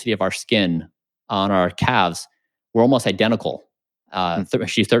and elasticity of our skin on our calves, we're almost identical. Hmm.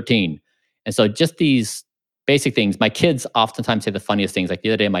 She's 13, and so just these basic things. My kids oftentimes say the funniest things. Like the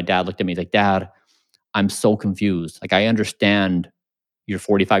other day, my dad looked at me. He's like, "Dad, I'm so confused. Like I understand you're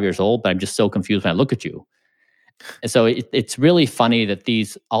 45 years old, but I'm just so confused when I look at you." And so it's really funny that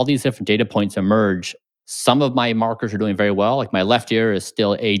all these different data points emerge. Some of my markers are doing very well. Like my left ear is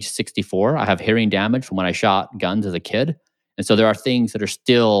still age 64. I have hearing damage from when I shot guns as a kid. And so there are things that are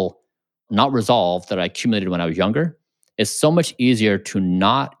still not resolved that I accumulated when I was younger. It's so much easier to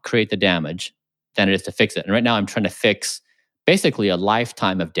not create the damage than it is to fix it. And right now I'm trying to fix basically a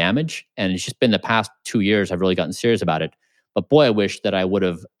lifetime of damage. And it's just been the past 2 years I've really gotten serious about it. But boy, I wish that I would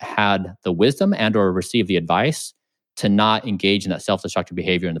have had the wisdom and or received the advice to not engage in that self-destructive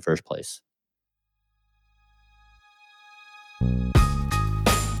behavior in the first place.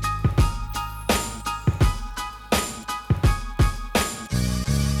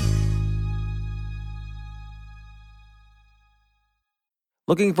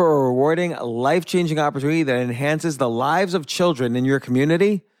 Looking for a rewarding, life-changing opportunity that enhances the lives of children in your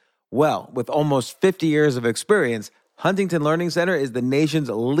community? Well, with almost 50 years of experience, Huntington Learning Center is the nation's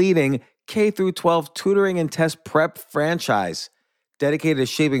leading K through 12 tutoring and test prep franchise, dedicated to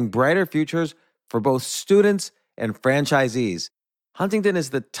shaping brighter futures for both students and franchisees. Huntington is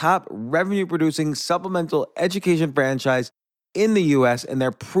the top revenue-producing supplemental education franchise in the U.S., and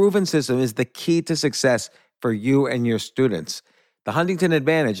their proven system is the key to success for you and your students. The Huntington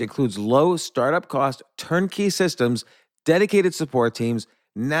Advantage includes low startup cost turnkey systems, dedicated support teams,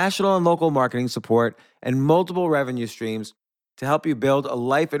 national and local marketing support, and multiple revenue streams to help you build a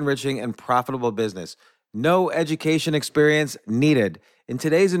life-enriching and profitable business. No education experience needed. In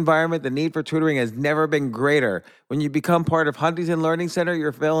today's environment, the need for tutoring has never been greater. When you become part of Huntington Learning Center,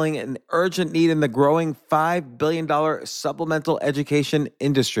 you're filling an urgent need in the growing $5 billion supplemental education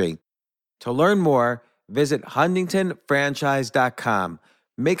industry. To learn more, visit huntingtonfranchise.com.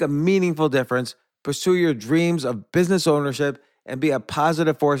 Make a meaningful difference, pursue your dreams of business ownership, and be a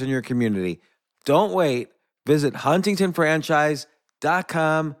positive force in your community. Don't wait. Visit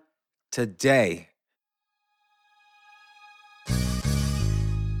huntingtonfranchise.com today.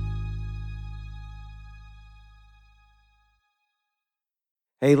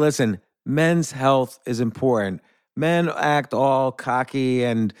 Hey, listen, men's health is important. Men act all cocky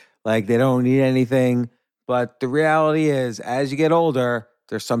and like they don't need anything. But the reality is, as you get older,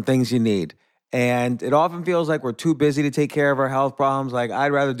 there's some things you need. And it often feels like we're too busy to take care of our health problems. Like,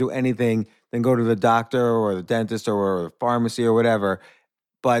 I'd rather do anything than go to the doctor or the dentist or the pharmacy or whatever.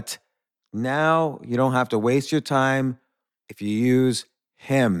 But now you don't have to waste your time if you use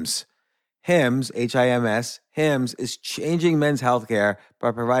HIMS. HIMS, HIMS, HIMS is changing men's healthcare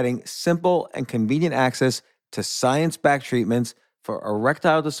by providing simple and convenient access to science-backed treatments for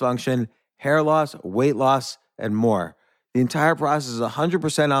erectile dysfunction, hair loss, weight loss, and more. The entire process is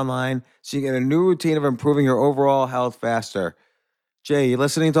 100% online, so you get a new routine of improving your overall health faster. Jay, you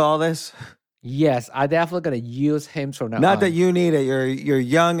listening to all this? Yes, I definitely gonna use Hims from now Not on. that you need it. You're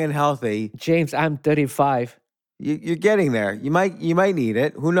young and healthy. James, I'm 35. You're getting there. You might need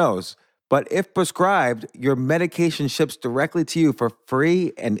it. Who knows? But if prescribed, your medication ships directly to you for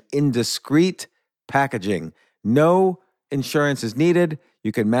free and in discreet packaging. No insurance is needed.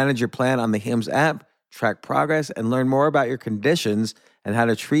 You can manage your plan on the Hims app, track progress, and learn more about your conditions and how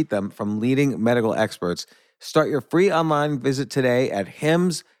to treat them from leading medical experts. Start your free online visit today at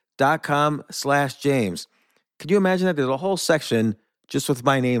hims.com/James. Could you imagine that? There's a whole section just with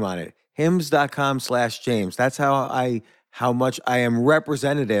my name on it. hims.com/James. That's how much I am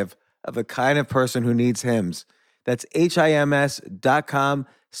representative of the kind of person who needs Hims. That's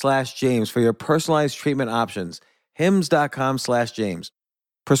HIMS.com/James for your personalized treatment options. hims.com/James.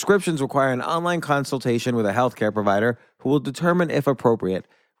 Prescriptions require an online consultation with a healthcare provider who will determine if appropriate.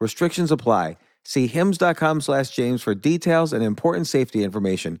 Restrictions apply. See hims.com/James for details and important safety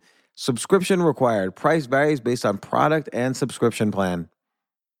information. Subscription required. Price varies based on product and subscription plan.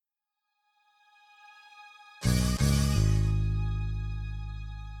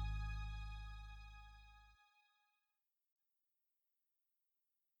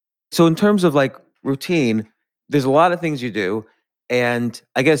 So in terms of like routine, there's a lot of things you do. And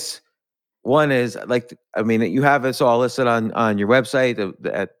I guess one is like, I mean, you have this all listed on your website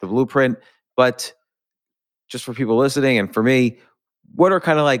at the blueprint, but just for people listening and for me, what are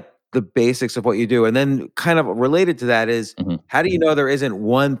kind of like the basics of what you do? And then kind of related to that is, how do you know there isn't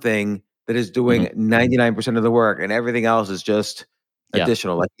one thing that is doing 99% of the work and everything else is just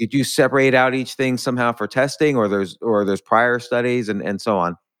additional? Like, do you separate out each thing somehow for testing, or there's prior studies and so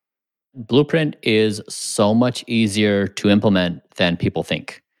on? Blueprint is so much easier to implement than people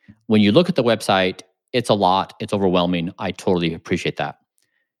think. When you look at the website, it's a lot, it's overwhelming. I totally appreciate that.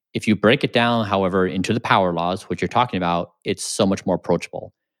 If you break it down, however, into the power laws, which you're talking about, it's so much more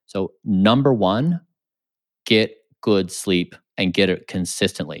approachable. So, number one, get good sleep and get it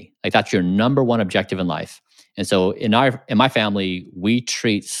consistently. Like, that's your number one objective in life. And so in my family, we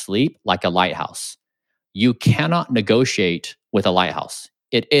treat sleep like a lighthouse. You cannot negotiate with a lighthouse.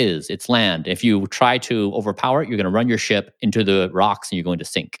 It's land. If you try to overpower it, you're going to run your ship into the rocks and you're going to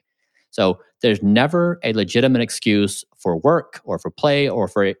sink. So there's never a legitimate excuse for work or for play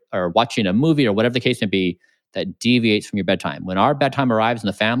or watching a movie or whatever the case may be that deviates from your bedtime. When our bedtime arrives in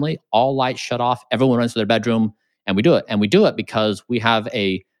the family, all lights shut off, everyone runs to their bedroom, and we do it. And we do it because we have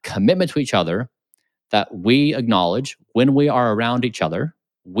a commitment to each other that we acknowledge when we are around each other,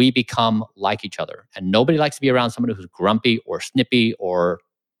 we become like each other. And nobody likes to be around somebody who's grumpy or snippy or,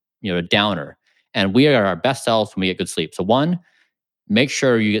 a downer. And we are our best selves when we get good sleep. So one, make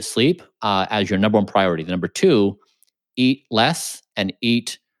sure you get sleep as your number one priority. The number two, eat less and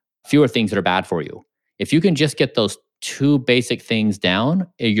eat fewer things that are bad for you. If you can just get those two basic things down,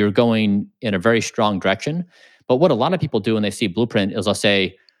 you're going in a very strong direction. But what a lot of people do when they see Blueprint is they'll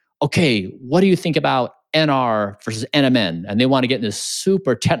say, okay, what do you think about NR versus NMN? And they want to get in this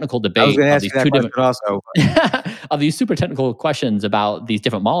super technical debate. I was going to ask you that question also. Of these super technical questions about these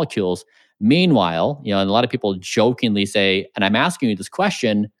different molecules. Meanwhile, and a lot of people jokingly say, and I'm asking you this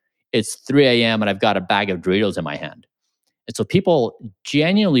question, it's 3 a.m. and I've got a bag of Doritos in my hand. And so people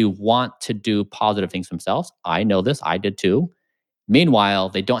genuinely want to do positive things themselves. I know this, I did too. Meanwhile,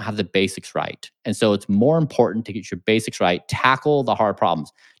 they don't have the basics right. And so it's more important to get your basics right, tackle the hard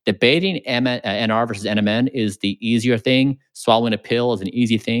problems. Debating NR versus NMN is the easier thing. Swallowing a pill is an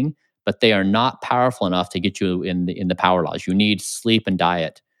easy thing, but they are not powerful enough to get you in the power laws. You need sleep and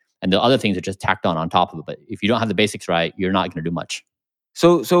diet. And the other things are just tacked on top of it. But if you don't have the basics right, you're not going to do much.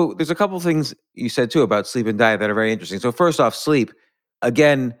 So there's a couple of things you said too about sleep and diet that are very interesting. So first off, sleep.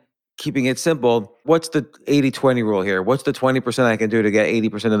 Again, keeping it simple, what's the 80-20 rule here? What's the 20% I can do to get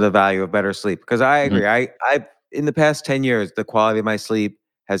 80% of the value of better sleep? Because I agree. I in the past 10 years, the quality of my sleep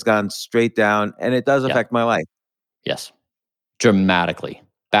has gone straight down, and it does affect my life. Yes, dramatically.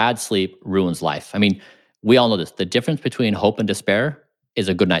 Bad sleep ruins life. I mean, we all know this. The difference between hope and despair is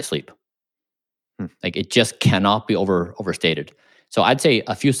a good night's sleep. Like, it just cannot be overstated. So I'd say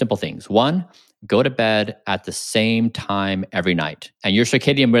a few simple things. One, go to bed at the same time every night. And your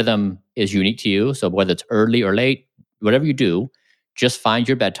circadian rhythm is unique to you. So whether it's early or late, whatever you do, just find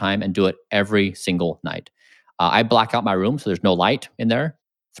your bedtime and do it every single night. I black out my room so there's no light in there.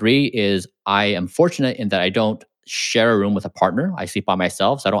 3 is I am fortunate in that I don't share a room with a partner. I sleep by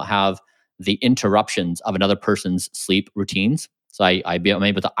myself, so I don't have the interruptions of another person's sleep routines. So I'm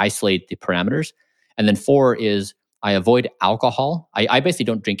able to isolate the parameters. And then 4 is I avoid alcohol. I basically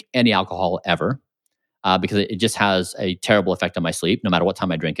don't drink any alcohol ever because it just has a terrible effect on my sleep, no matter what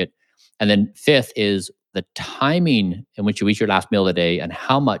time I drink it. And then fifth is the timing in which you eat your last meal of the day and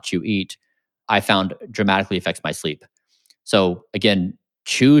how much you eat, I found dramatically affects my sleep. So again,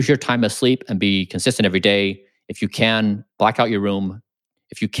 choose your time of sleep and be consistent every day. If you can, black out your room.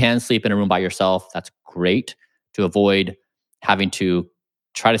 If you can sleep in a room by yourself, that's great to avoid having to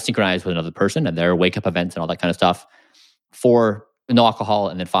try to synchronize with another person and their wake up events and all that kind of stuff. 4, no alcohol.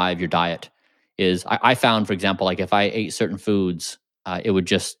 And then 5, your diet is, I found, for example, like if I ate certain foods, it would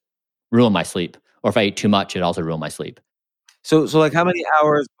just ruin my sleep. Or if I ate too much, it also ruined my sleep. So like how many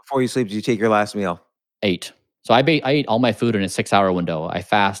hours before you sleep do you take your last meal? 8. So I eat all my food in a 6-hour window. I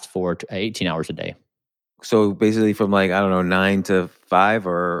fast for 18 hours a day. So basically from like, I don't know, 9 to 5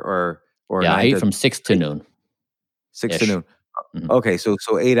 or Yeah, I 9 eat to from 6 to 3? noon. 6 to noon. Mhm. Okay, so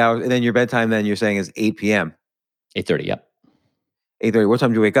 8 hours, and then your bedtime then you're saying is 8 PM? 8:30, yep. 8:30. What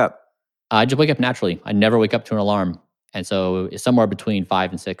time do you wake up? I just wake up naturally. I never wake up to an alarm. And so it's somewhere between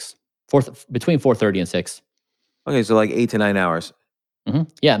 5 and 6. Between 4:30 and 6. Okay, so like 8 to 9 hours.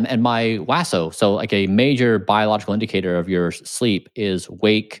 Yeah, and my WASO, so like a major biological indicator of your sleep is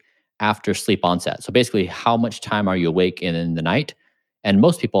wake after sleep onset. So basically, how much time are you awake in the night? And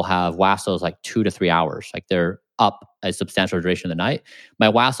most people have WASOs like 2 to 3 hours, like they're up a substantial duration of the night.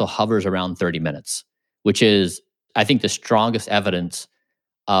 My WASO hovers around 30 minutes, which is, I think, the strongest evidence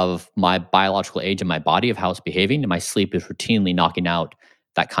of my biological age and my body of how it's behaving. And my sleep is routinely knocking out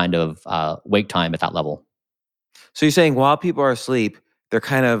that kind of wake time at that level. So you're saying while people are asleep, they're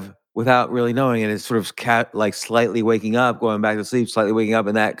kind of without really knowing it, it's sort of like slightly waking up, going back to sleep, slightly waking up,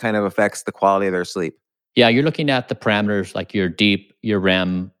 and that kind of affects the quality of their sleep. Yeah, you're looking at the parameters like your deep, your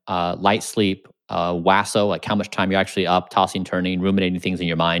REM, light sleep, WASO, like how much time you're actually up, tossing, turning, ruminating things in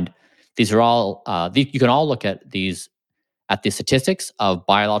your mind. These are all, you can all look at these at the statistics of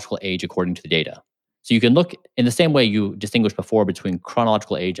biological age according to the data. So you can look in the same way you distinguished before between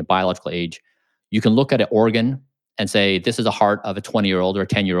chronological age and biological age. You can look at an organ and say, this is a heart of a 20-year-old or a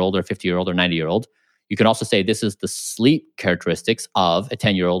 10-year-old or a 50-year-old or 90-year-old. You can also say, this is the sleep characteristics of a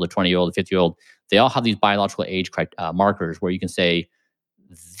 10-year-old, a 20-year-old, a 50-year-old. They all have these biological age markers where you can say,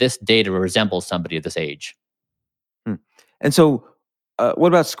 this data resembles somebody of this age. Hmm. And so what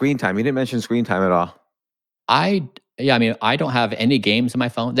about screen time? You didn't mention screen time at all. I mean, I don't have any games on my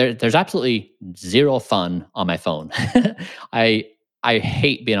phone. There's absolutely zero fun on my phone. I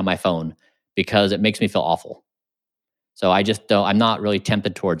hate being on my phone because it makes me feel awful. So I just don't. I'm not really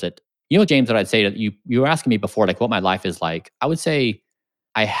tempted towards it. You know, James, what I'd say that you were asking me before, like what my life is like. I would say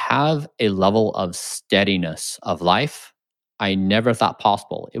I have a level of steadiness of life I never thought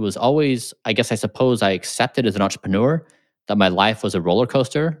possible. It was always, I suppose, I accepted as an entrepreneur that my life was a roller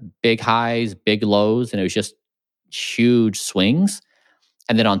coaster, big highs, big lows, and it was just huge swings.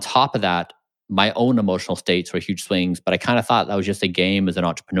 And then on top of that, my own emotional states were huge swings. But I kind of thought that was just a game as an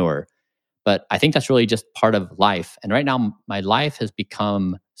entrepreneur. But I think that's really just part of life. And right now, my life has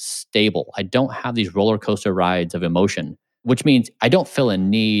become stable. I don't have these roller coaster rides of emotion, which means I don't feel a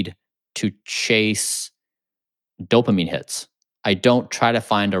need to chase dopamine hits. I don't try to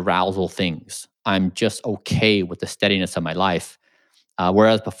find arousal things. I'm just okay with the steadiness of my life.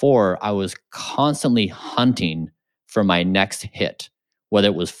 Whereas before, I was constantly hunting for my next hit, whether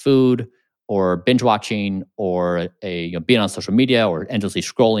it was food or binge watching or being on social media or endlessly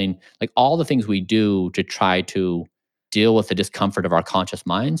scrolling, like all the things we do to try to deal with the discomfort of our conscious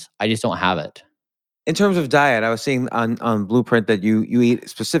minds. I just don't have it. In terms of diet, I was seeing on Blueprint that you eat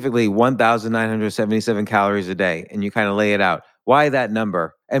specifically 1,977 calories a day, and you kind of lay it out. Why that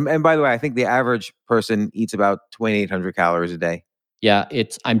number? And by the way, I think the average person eats about 2,800 calories a day. Yeah,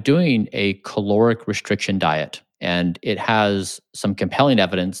 I'm doing a caloric restriction diet, and it has some compelling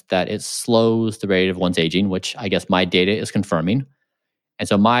evidence that it slows the rate of one's aging, which I guess my data is confirming. And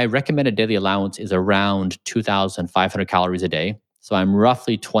so my recommended daily allowance is around 2,500 calories a day. So I'm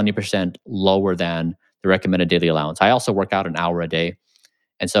roughly 20% lower than the recommended daily allowance. I also work out an hour a day.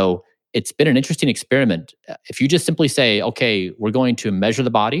 And so it's been an interesting experiment. If you just simply say, okay, we're going to measure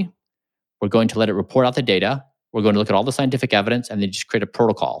the body, we're going to let it report out the data, we're going to look at all the scientific evidence, and then just create a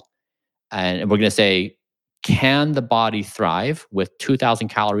protocol. And we're going to say, can the body thrive with 2,000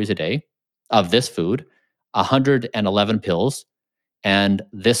 calories a day of this food, 111 pills, and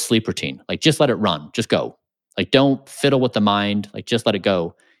this sleep routine? Like, just let it run, just go. Like, don't fiddle with the mind, like, just let it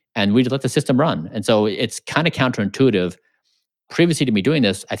go. And we let the system run. And so it's kind of counterintuitive. Previously to me doing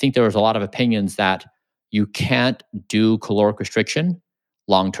this, I think there was a lot of opinions that you can't do caloric restriction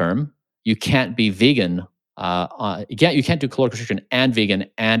long term. You can't be vegan. You can't do caloric restriction and vegan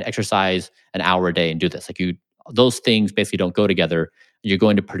and exercise an hour a day and do this. Like, you those things basically don't go together. You're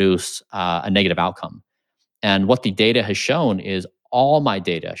going to produce a negative outcome. And what the data has shown is all my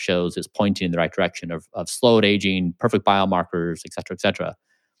data shows is pointing in the right direction of slowed aging, perfect biomarkers, et cetera, et cetera.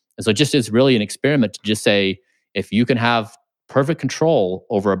 And so just is really an experiment to just say, if you can have perfect control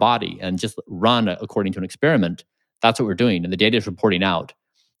over a body and just run according to an experiment, that's what we're doing. And the data is reporting out.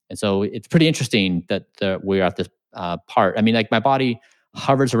 And so it's pretty interesting that we're at this part. I mean, like my body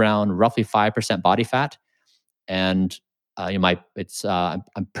hovers around roughly 5% body fat. And I'm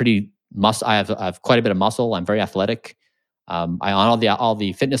pretty I have quite a bit of muscle. I'm very athletic. I on all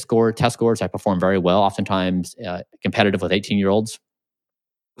the fitness test scores, I perform very well. Oftentimes competitive with 18-year-olds.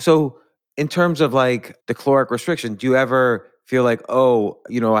 So, in terms of like the caloric restriction, do you ever feel like, oh,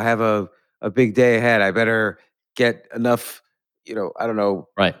 I have a big day ahead. I better get enough, I don't know,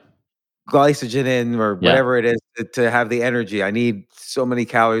 Right. glycogen in or Yeah. whatever it is to have the energy. I need so many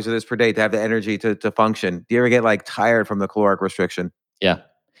calories of this per day to have the energy to function. Do you ever get like tired from the caloric restriction? Yeah.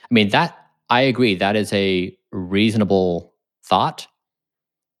 I mean, I agree. That is a reasonable thought.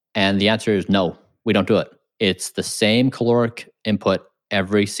 And the answer is no, we don't do it. It's the same caloric input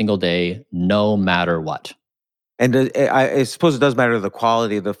every single day, no matter what. And I suppose it does matter the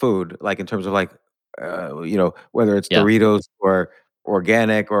quality of the food, like in terms of like, whether it's Yeah. Doritos or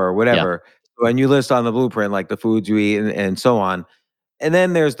organic or Yeah. whatever. When you list on the blueprint, like the foods you eat and so on. And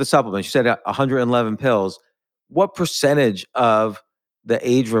then there's the supplements. You said 111 pills. What percentage of the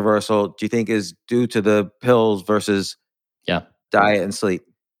age reversal do you think is due to the pills versus Yeah. diet and sleep?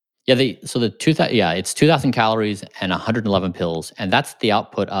 Yeah. It's 2,000 calories and 111 pills. And that's the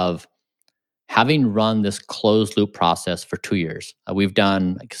output of having run this closed loop process for 2 years. We've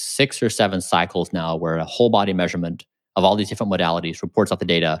done like 6 or 7 cycles now where a whole body measurement of all these different modalities reports out the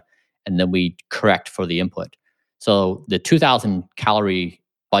data, and then we correct for the input. So the 2,000 calorie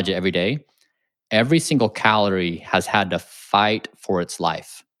budget every day, every single calorie has had to fight for its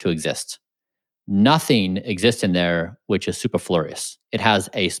life to exist. Nothing exists in there which is superfluous. It has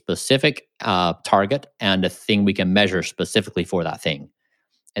a specific target and a thing we can measure specifically for that thing.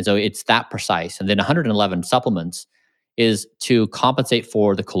 And so it's that precise. And then 111 supplements is to compensate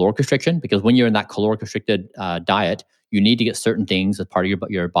for the caloric restriction, because when you're in that caloric restricted diet, you need to get certain things as part of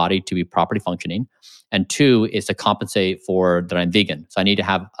your body to be properly functioning. And 2 is to compensate for that I'm vegan. So I need to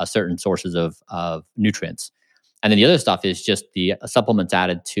have certain sources of nutrients. And then the other stuff is just the supplements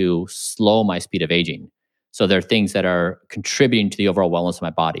added to slow my speed of aging. So there are things that are contributing to the overall wellness of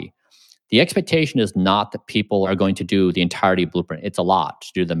my body. The expectation is not that people are going to do the entirety of Blueprint. It's a lot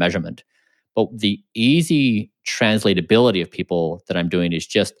to do the measurement. But the easy translatability of people that I'm doing is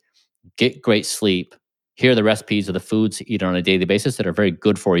just get great sleep. Here are the recipes of the foods to eat on a daily basis that are very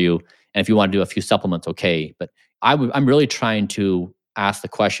good for you. And if you want to do a few supplements, okay. But I'm really trying to ask the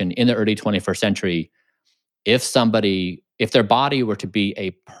question in the early 21st century, if their body were to be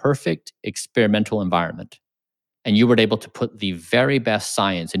a perfect experimental environment, and you were able to put the very best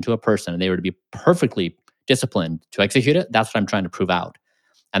science into a person and they were to be perfectly disciplined to execute it, that's what I'm trying to prove out.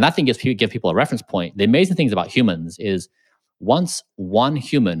 And that thing give people a reference point. The amazing things about humans is once one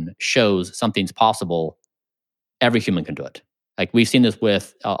human shows something's possible, every human can do it. Like we've seen this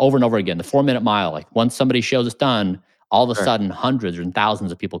with over and over again, the 4-minute mile. Like once somebody shows it's done, all of a Sure. sudden hundreds and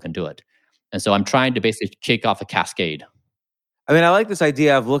thousands of people can do it. And so I'm trying to basically kick off a cascade. I mean, I like this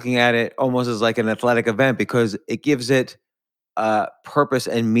idea of looking at it almost as like an athletic event because it gives it purpose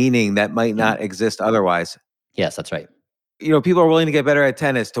and meaning that might not exist otherwise. Yes, that's right. People are willing to get better at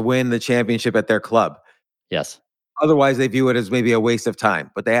tennis to win the championship at their club. Yes. Otherwise, they view it as maybe a waste of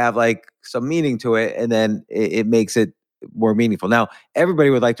time, but they have like some meaning to it, and then it makes it more meaningful. Now, everybody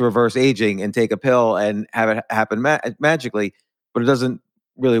would like to reverse aging and take a pill and have it happen magically, but it doesn't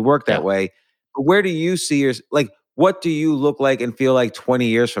really work that Yeah. way. But where do you see what do you look like and feel like 20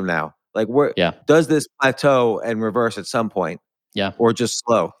 years from now? Like, where does this plateau and reverse at some point? Yeah. Or just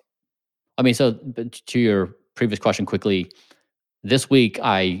slow? I mean, so to your previous question quickly, this week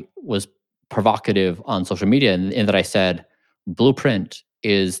I was provocative on social media in that I said Blueprint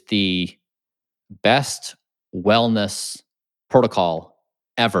is the best wellness protocol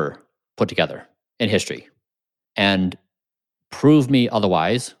ever put together in history. And prove me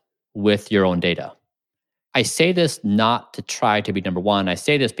otherwise with your own data. I say this not to try to be number one. I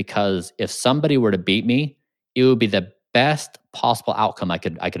say this because if somebody were to beat me, it would be the best possible outcome I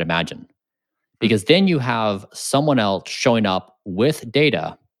could imagine. Because then you have someone else showing up with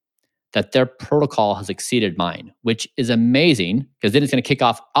data that their protocol has exceeded mine, which is amazing because then it's going to kick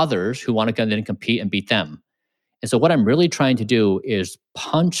off others who want to then compete and beat them. And so what I'm really trying to do is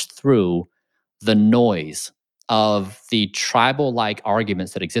punch through the noise of the tribal-like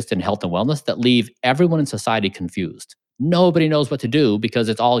arguments that exist in health and wellness that leave everyone in society confused. Nobody knows what to do because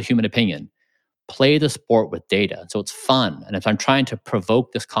it's all human opinion. Play the sport with data. So it's fun. And if I'm trying to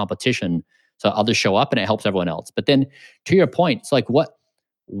provoke this competition so others show up and it helps everyone else. But then to your point, it's like what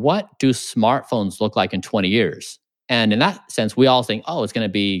do smartphones look like in 20 years? And in that sense, we all think, oh, it's going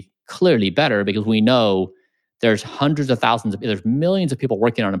to be clearly better because we know there's hundreds of thousands there's millions of people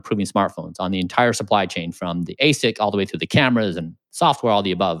working on improving smartphones on the entire supply chain from the ASIC all the way through the cameras and software, all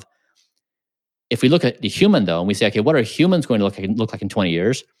the above. If we look at the human though, and we say, okay, what are humans going to look like in 20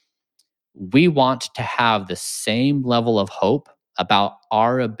 years? We want to have the same level of hope about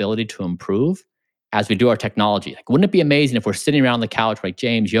our ability to improve as we do our technology. Like, wouldn't it be amazing if we're sitting around the couch like,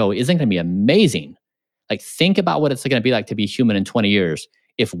 James, isn't it going to be amazing? Like, think about what it's going to be like to be human in 20 years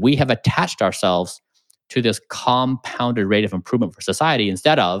if we have attached ourselves to this compounded rate of improvement for society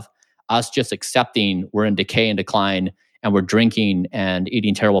instead of us just accepting we're in decay and decline and we're drinking and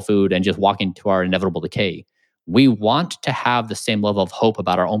eating terrible food and just walking to our inevitable decay. We want to have the same level of hope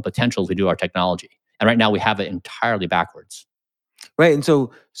about our own potential as we do our technology. And right now we have it entirely backwards. Right. And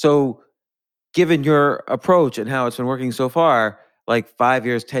so given your approach and how it's been working so far, like 5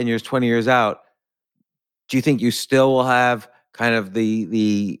 years, 10 years, 20 years out, do you think you still will have kind of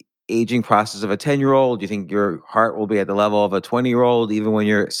the aging process of a 10-year-old? Do you think your heart will be at the level of a 20-year-old even when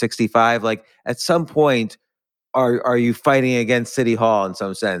you're 65? Like at some point, are you fighting against City Hall in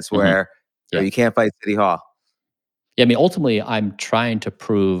some sense where you can't fight City Hall? Yeah, I mean, ultimately, I'm trying to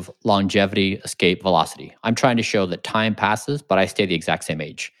prove longevity, escape, velocity. I'm trying to show that time passes, but I stay the exact same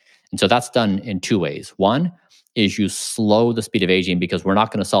age. And so that's done in two ways. One is you slow the speed of aging because we're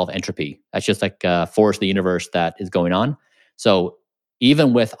not going to solve entropy. That's just like a force of the universe that is going on. So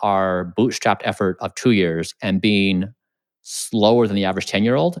even with our bootstrapped effort of 2 years and being slower than the average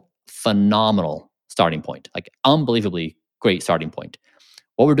 10-year-old, phenomenal starting point, like unbelievably great starting point.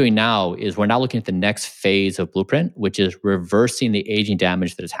 What we're doing now is we're now looking at the next phase of Blueprint, which is reversing the aging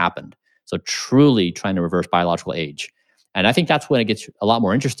damage that has happened. So truly trying to reverse biological age. And I think that's when it gets a lot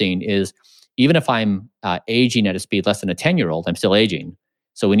more interesting is even if I'm aging at a speed less than a 10-year-old, I'm still aging.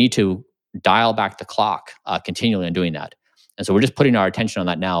 So we need to dial back the clock continually in doing that. And so we're just putting our attention on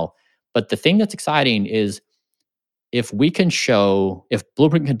that now. But the thing that's exciting is if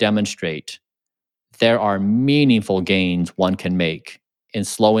Blueprint can demonstrate there are meaningful gains one can make in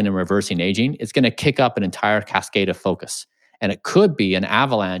slowing and reversing aging, it's going to kick up an entire cascade of focus. And it could be an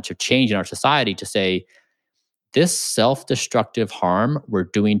avalanche of change in our society to say, this self-destructive harm we're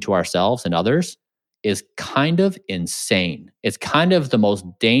doing to ourselves and others is kind of insane. It's kind of the most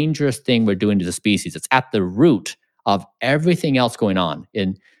dangerous thing we're doing to the species. It's at the root of everything else going on.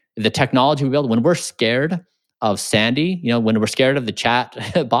 In the technology we build, when we're scared of Sandy, when we're scared of the chat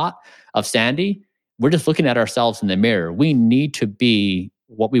bot of Sandy, we're just looking at ourselves in the mirror. We need to be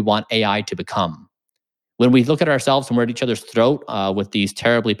what we want AI to become. When we look at ourselves and we're at each other's throat with these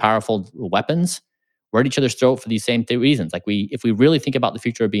terribly powerful weapons, we're at each other's throat for these same reasons. Like if we really think about the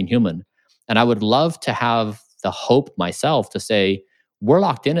future of being human, and I would love to have the hope myself to say, we're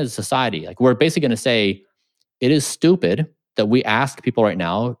locked in as a society. Like we're basically going to say, it is stupid that we ask people right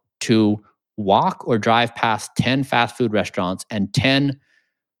now to walk or drive past 10 fast food restaurants and 10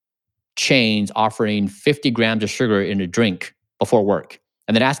 chains offering 50 grams of sugar in a drink before work,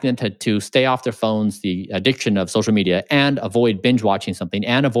 and then asking them to stay off their phones, the addiction of social media, and avoid binge watching something,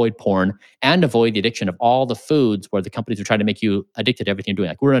 and avoid porn, and avoid the addiction of all the foods where the companies are trying to make you addicted to everything you're doing.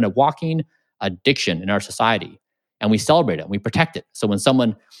 Like we're in a walking addiction in our society, and we celebrate it and we protect it. So if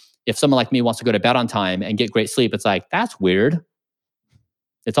someone like me wants to go to bed on time and get great sleep, it's like, that's weird.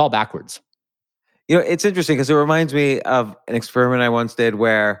 It's all backwards. It's interesting because it reminds me of an experiment I once did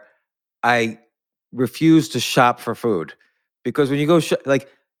where I refused to shop for food because when you go,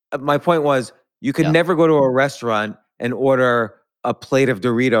 my point was you could never go to a restaurant and order a plate of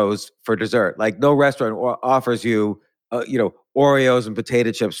Doritos for dessert. Like no restaurant offers you, Oreos and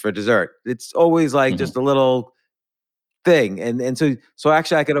potato chips for dessert. It's always like just a little thing. And so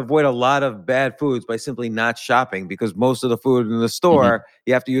actually I could avoid a lot of bad foods by simply not shopping because most of the food in the store,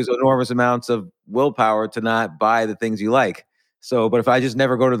 you have to use enormous amounts of willpower to not buy the things you like. So, but if I just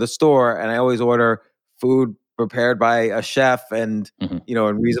never go to the store and I always order food prepared by a chef and, in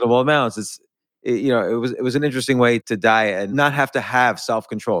reasonable amounts, it was an interesting way to diet and not have to have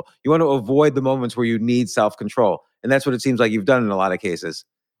self-control. You want to avoid the moments where you need self-control. And that's what it seems like you've done in a lot of cases.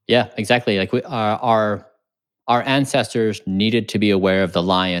 Yeah, exactly. Like our ancestors needed to be aware of the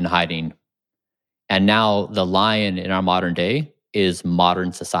lion hiding. And now the lion in our modern day is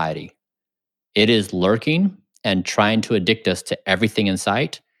modern society. It is lurking and trying to addict us to everything in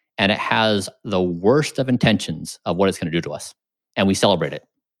sight. and it has the worst of intentions of what it's going to do to us, and we celebrate it.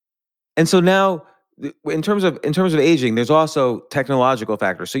 And so now, in terms of aging, there's also technological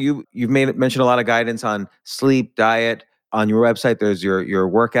factors. So you've mentioned a lot of guidance on sleep, diet. On your website, there's your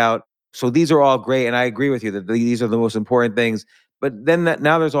workout. So these are all great, and I agree with you that these are the most important things. But then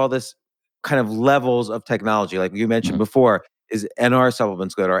now there's all this kind of levels of technology, like you mentioned before. Is NR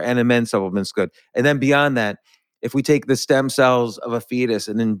supplements good? Or NMN supplements good? And then beyond that, if we take the stem cells of a fetus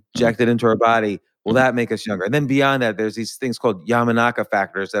and inject it into our body, will that make us younger? And then beyond that, there's these things called Yamanaka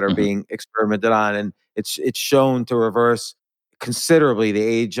factors that are being experimented on, and it's shown to reverse considerably the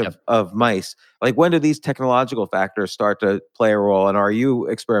age of mice. Like, when do these technological factors start to play a role, and are you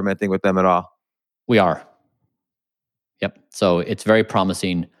experimenting with them at all? We are. Yep. So it's very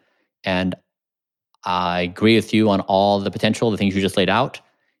promising, and I agree with you on all the potential, the things you just laid out.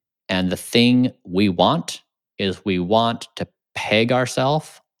 And the thing we want is we want to peg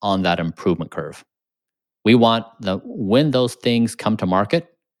ourselves on that improvement curve. We want when those things come to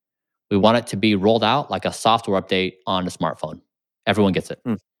market, we want it to be rolled out like a software update on a smartphone. Everyone gets it.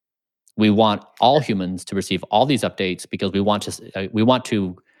 We want all humans to receive all these updates because we want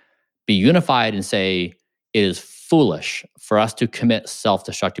to be unified and say it is foolish for us to commit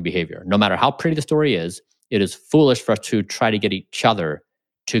self-destructive behavior. No matter how pretty the story is, it is foolish for us to try to get each other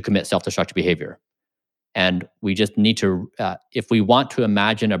to commit self-destructive behavior. And we just need to, if we want to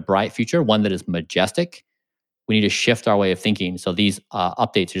imagine a bright future, one that is majestic, we need to shift our way of thinking. So these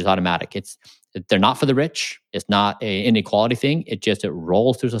updates are just automatic. They're not for the rich. It's not an inequality thing. It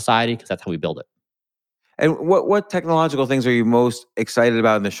rolls through society because that's how we build it. And what technological things are you most excited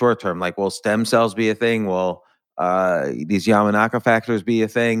about in the short term? Like, will stem cells be a thing? Will these Yamanaka factors be a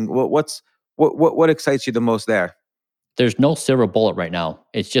thing? What excites you the most there? There's no silver bullet right now.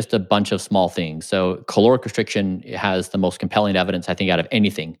 It's just a bunch of small things. So caloric restriction has the most compelling evidence, I think, out of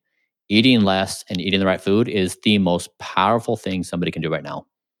anything. Eating less and eating the right food is the most powerful thing somebody can do right now.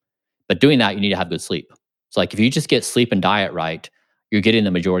 But doing that, you need to have good sleep. So like if you just get sleep and diet right, you're getting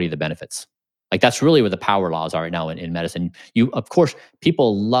the majority of the benefits. Like that's really where the power laws are right now in medicine. Of course,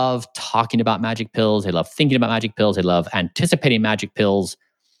 people love talking about magic pills. They love thinking about magic pills. They love anticipating magic pills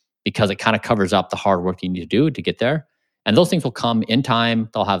because it kind of covers up the hard work you need to do to get there. And those things will come in time.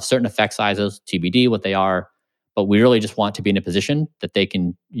 They'll have certain effect sizes, TBD what they are. But we really just want to be in a position that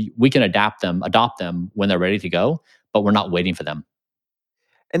we can adopt them when they're ready to go, but we're not waiting for them.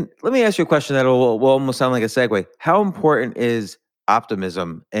 And let me ask you a question that will almost sound like a segue. How important is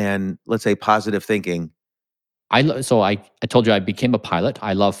optimism and, let's say, positive thinking? I told you I became a pilot.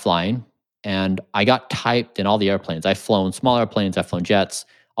 I love flying, and I got typed in all the airplanes. I've flown small airplanes, I've flown jets,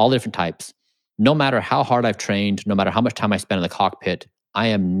 all different types. No matter how hard I've trained, no matter how much time I spend in the cockpit, I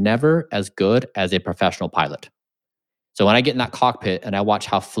am never as good as a professional pilot. So when I get in that cockpit and I watch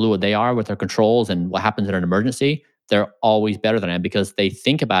how fluid they are with their controls and what happens in an emergency, they're always better than I am because they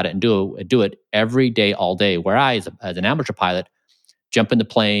think about it and do it every day, all day. Where I, as an amateur pilot, jump in the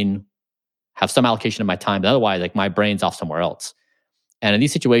plane, have some allocation of my time, but otherwise, like my brain's off somewhere else. And in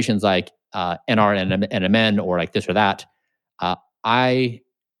these situations, like NR and NMN or like this or that, I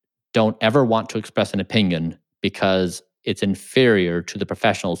don't ever want to express an opinion because it's inferior to the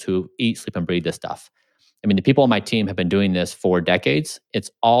professionals who eat, sleep, and breathe this stuff. I mean, the people on my team have been doing this for decades.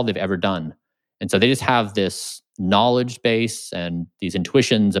 It's all they've ever done. And so they just have this knowledge base and these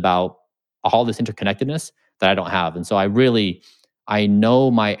intuitions about all this interconnectedness that I don't have. And so I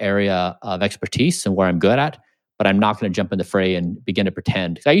know my area of expertise and where I'm good at, but I'm not going to jump in the fray and begin to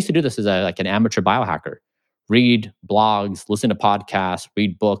pretend. I used to do this as an amateur biohacker, read blogs, listen to podcasts,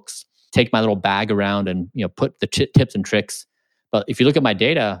 read books, take my little bag around and put the tips and tricks. But if you look at my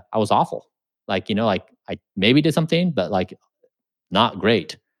data, I was awful. I maybe did something, but not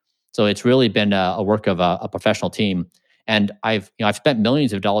great. So it's really been a work of a professional team. And I've spent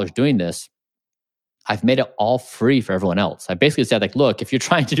millions of dollars doing this. I've made it all free for everyone else. I basically said, look, if you're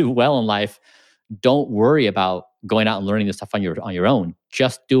trying to do well in life, don't worry about going out and learning this stuff on your own.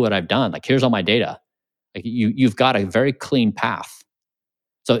 Just do what I've done. Here's all my data. You've got a very clean path.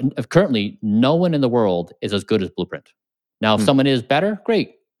 So currently, no one in the world is as good as Blueprint. Now, if someone is better,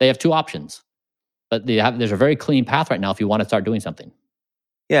 great. They have two options. But there's a very clean path right now if you want to start doing something.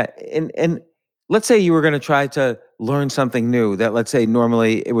 Yeah, and let's say you were going to try to learn something new that, let's say,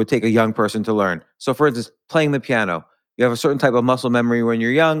 normally it would take a young person to learn. So, for instance, playing the piano. You have a certain type of muscle memory when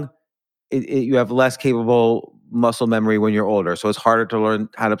you're young. You have less capable muscle memory when you're older. So it's harder to learn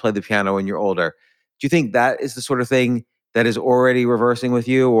how to play the piano when you're older. Do you think that is the sort of thing that is already reversing with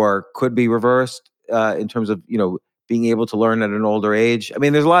you or could be reversed in terms of, being able to learn at an older age? I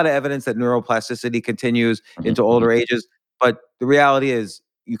mean, there's a lot of evidence that neuroplasticity continues into older ages, but the reality is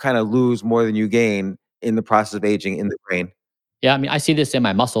you kind of lose more than you gain in the process of aging in the brain. Yeah, I mean, I see this in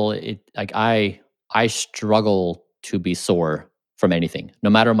my muscle. I struggle to be sore from anything. No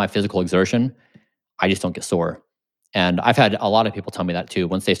matter my physical exertion, I just don't get sore. And I've had a lot of people tell me that too.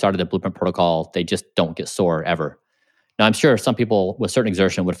 Once they started the Blueprint protocol, they just don't get sore ever. Now, I'm sure some people with certain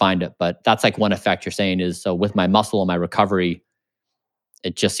exertion would find it, but that's like one effect you're saying is, so with my muscle and my recovery,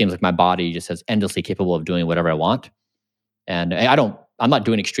 it just seems like my body just is endlessly capable of doing whatever I want. And I'm not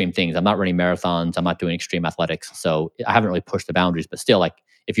doing extreme things. I'm not running marathons. I'm not doing extreme athletics. So I haven't really pushed the boundaries, but still, like,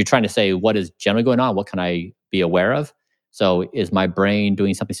 if you're trying to say what is generally going on, what can I be aware of? So is my brain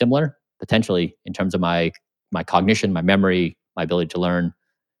doing something similar? Potentially, in terms of my cognition, my memory, my ability to learn,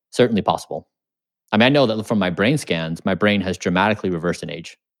 certainly possible. I mean, I know that from my brain scans, my brain has dramatically reversed in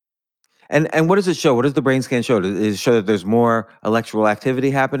age. And what does it show? What does the brain scan show? Does it show that there's more electrical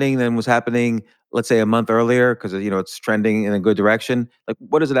activity happening than was happening, let's say, a month earlier, because it's trending in a good direction? Like,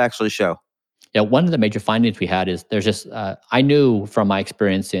 what does it actually show? Yeah, one of the major findings we had is there's just, I knew from my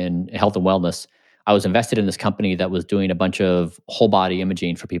experience in health and wellness, I was invested in this company that was doing a bunch of whole body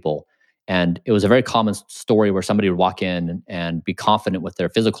imaging for people. And it was a very common story where somebody would walk in and be confident with their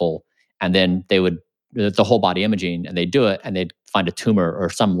physical, and then they would, the whole body imaging, and they'd do it and they'd find a tumor or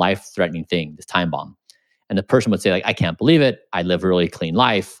some life threatening thing, this time bomb. And the person would say, like, I can't believe it. I live a really clean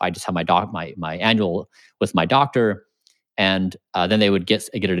life. I just have my annual with my doctor. And then they would get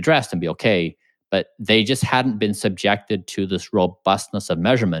it addressed and be okay. But they just hadn't been subjected to this robustness of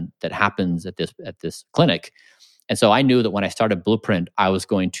measurement that happens at this clinic. And so I knew that when I started Blueprint, I was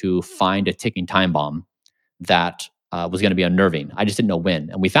going to find a ticking time bomb that was going to be unnerving. I just didn't know when.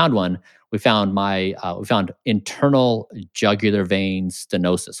 And we found one. We found we found internal jugular vein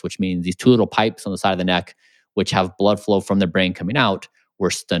stenosis, which means these two little pipes on the side of the neck, which have blood flow from the brain coming out, were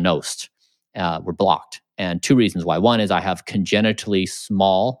stenosed, were blocked. And two reasons why. One is I have congenitally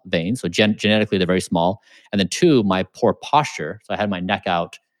small veins, so genetically they're very small. And then two, my poor posture. So I had my neck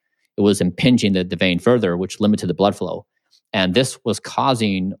out. It was impinging the vein further, which limited the blood flow. And this was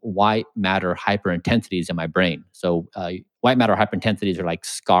causing white matter hyperintensities in my brain. So white matter hyperintensities are like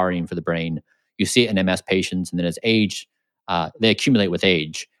scarring for the brain. You see it in MS patients, and then as age, they accumulate with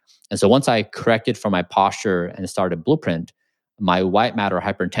age. And so once I corrected for my posture and started Blueprint, my white matter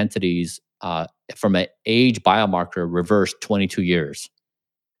hyperintensities from an age biomarker reversed 22 years.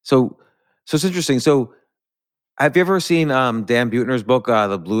 So it's interesting. So have you ever seen Dan Buettner's book,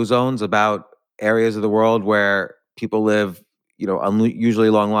 The Blue Zones, about areas of the world where people live, unusually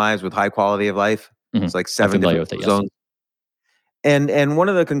long lives with high quality of life? Mm-hmm. It's like I'm 7 familiar different with it, zones. yes. And one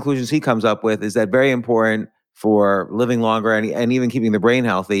of the conclusions he comes up with is that very important for living longer and even keeping the brain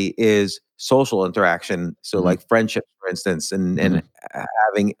healthy is social interaction. So Mm-hmm. like friendships, for instance, and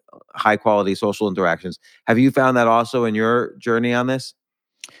having high quality social interactions. Have you found that also in your journey on this?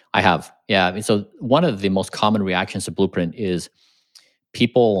 I have. Yeah. I mean, so one of the most common reactions to Blueprint is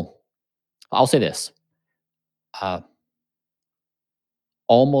people, I'll say this,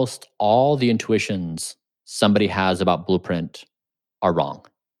 almost all the intuitions somebody has about Blueprint are wrong.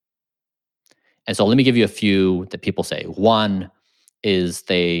 And so let me give you a few that people say. One is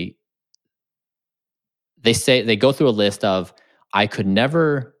they say, they go through a list of, I could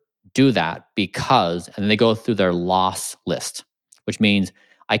never do that because, and then they go through their loss list, which means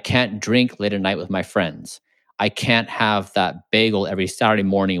I can't drink late at night with my friends. I can't have that bagel every Saturday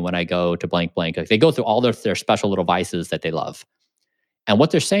morning when I go to blank blank. Like, they go through all their special little vices that they love. And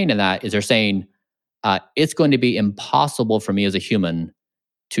what they're saying in that is they're saying, it's going to be impossible for me as a human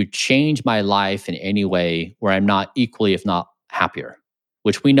to change my life in any way where I'm not equally, if not happier,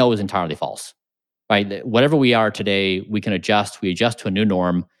 which we know is entirely false, right? Whatever we are today, we can adjust. We adjust to a new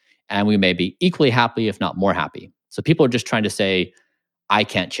norm, and we may be equally happy, if not more happy. So people are just trying to say, I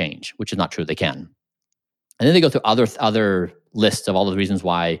can't change, which is not true. They can. And then they go through other lists of all the reasons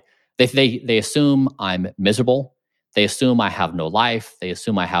why they assume I'm miserable. They assume I have no life. They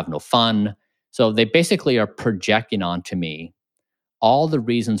assume I have no fun. So they basically are projecting onto me all the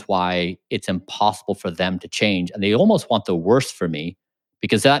reasons why it's impossible for them to change. And they almost want the worst for me,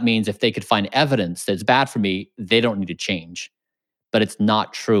 because that means if they could find evidence that it's bad for me, they don't need to change. But it's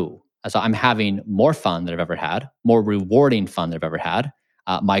not true. So I'm having more fun than I've ever had, more rewarding fun than I've ever had.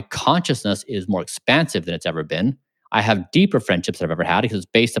 My consciousness is more expansive than it's ever been. I have deeper friendships than I've ever had because it's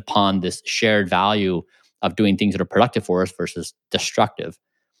based upon this shared value of doing things that are productive for us versus destructive.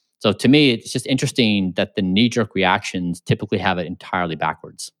 So to me, it's just interesting that the knee-jerk reactions typically have it entirely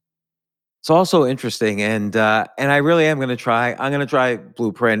backwards. It's also interesting, and I really am going to try. I'm going to try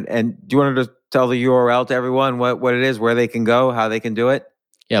Blueprint. And do you want to just tell the URL to everyone what it is, where they can go, how they can do it?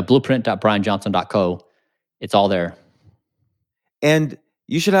 Yeah, blueprint.bryanjohnson.co. It's all there. And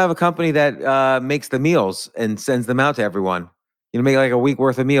You should have a company that makes the meals and sends them out to everyone. Make like a week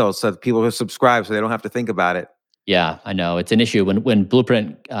worth of meals so that people will subscribe so they don't have to think about it. Yeah, I know. It's an issue. When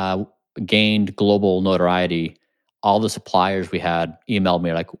Blueprint gained global notoriety, all the suppliers we had emailed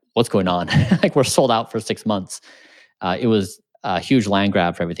me like, what's going on? Like, we're sold out for 6 months. It was a huge land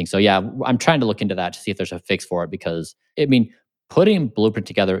grab for everything. So yeah, I'm trying to look into that to see if there's a fix for it, because putting Blueprint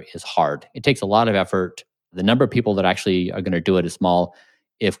together is hard. It takes a lot of effort. The number of people that actually are going to do it is small.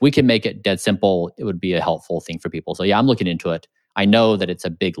 If we can make it dead simple, it would be a helpful thing for people. So yeah, I'm looking into it. I know that it's a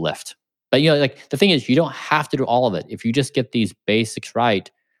big lift. But like, the thing is, you don't have to do all of it. If you just get these basics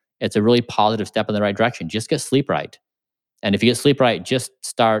right, it's a really positive step in the right direction. Just get sleep right. And if you get sleep right, just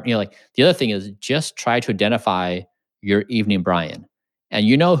start, like, the other thing is just try to identify your evening Bryan. And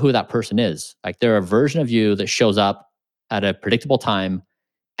you know who that person is. Like, they're a version of you that shows up at a predictable time,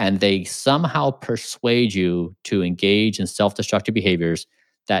 and they somehow persuade you to engage in self-destructive behaviors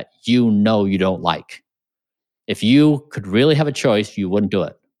that you don't like. If you could really have a choice, you wouldn't do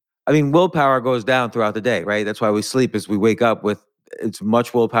it. Willpower goes down throughout the day, right? That's why we sleep, is we wake up with as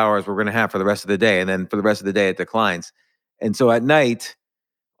much willpower as we're going to have for the rest of the day. And then for the rest of the day, it declines. And so at night,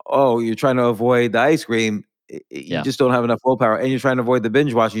 you're trying to avoid the ice cream. You just don't have enough willpower. And you're trying to avoid the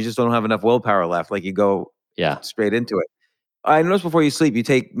binge watch. You just don't have enough willpower left. Like, you go straight into it. I noticed before you sleep, you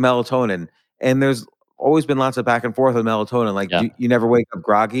take melatonin. And there's always been lots of back and forth with melatonin. Like, you never wake up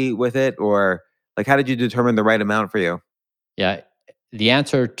groggy with it? Or like, how did you determine the right amount for you? Yeah. The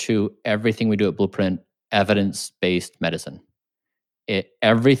answer to everything we do at Blueprint, evidence-based medicine.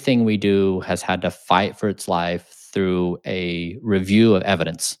 Everything we do has had to fight for its life through a review of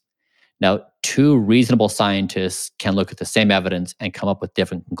evidence. Now, two reasonable scientists can look at the same evidence and come up with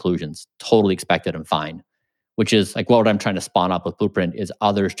different conclusions. Totally expected and fine. Which is like what I'm trying to spawn up with Blueprint, is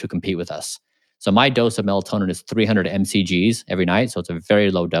others to compete with us. So my dose of melatonin is 300 mcgs every night. So it's a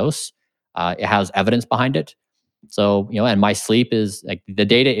very low dose. It has evidence behind it. So, and my sleep is, like, the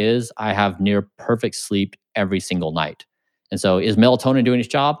data is I have near perfect sleep every single night. And so is melatonin doing its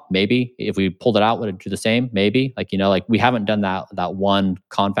job? Maybe. If we pulled it out, would it do the same? Maybe. Like, like, we haven't done that one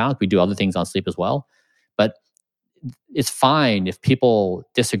confound. We do other things on sleep as well. But it's fine if people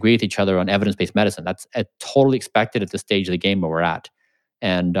disagree with each other on evidence-based medicine. That's totally expected at this stage of the game where we're at.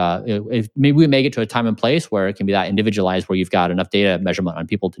 And if maybe we make it to a time and place where it can be that individualized, where you've got enough data measurement on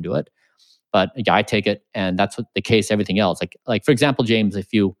people to do it. But yeah, I take it, and that's what the case. Everything else, like for example, James,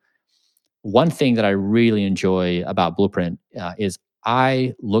 one thing that I really enjoy about Blueprint is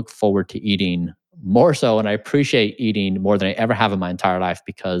I look forward to eating more so, and I appreciate eating more than I ever have in my entire life,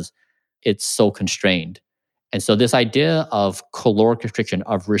 because it's so constrained. And so this idea of caloric restriction,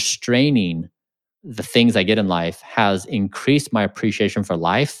 of restraining the things I get in life, has increased my appreciation for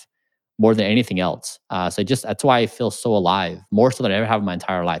life more than anything else. That's why I feel so alive, more so than I ever have in my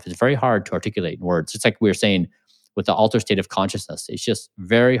entire life. It's very hard to articulate in words. It's like we were saying with the altered state of consciousness. It's just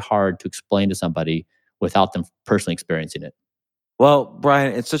very hard to explain to somebody without them personally experiencing it. Well,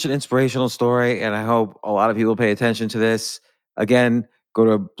 Bryan, it's such an inspirational story, and I hope a lot of people pay attention to this. Again, go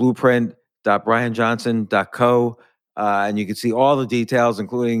to blueprint.bryanjohnson.co, and you can see all the details,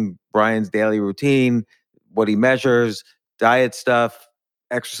 including Bryan's daily routine, what he measures, diet stuff,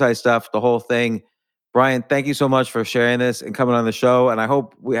 exercise stuff, the whole thing. Bryan, thank you so much for sharing this and coming on the show. And I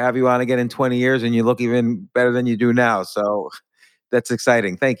hope we have you on again in 20 years and you look even better than you do now. So that's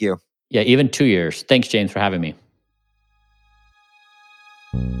exciting. Thank you. Yeah, even 2 years. Thanks, James, for having me.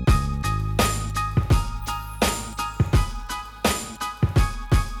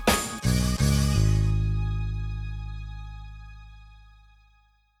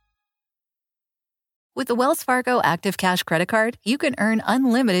 With the Wells Fargo Active Cash Credit Card, you can earn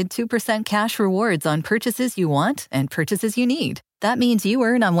unlimited 2% cash rewards on purchases you want and purchases you need. That means you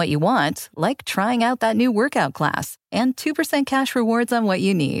earn on what you want, like trying out that new workout class, and 2% cash rewards on what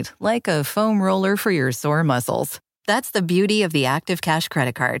you need, like a foam roller for your sore muscles. That's the beauty of the Active Cash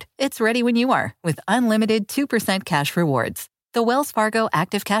Credit Card. It's ready when you are, with unlimited 2% cash rewards. The Wells Fargo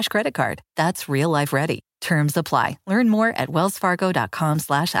Active Cash Credit Card. That's real life ready. Terms apply. Learn more at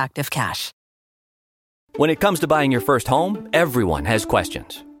wellsfargo.com/activecash. When it comes to buying your first home, everyone has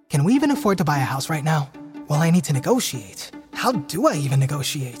questions. Can we even afford to buy a house right now? Well, I need to negotiate. How do I even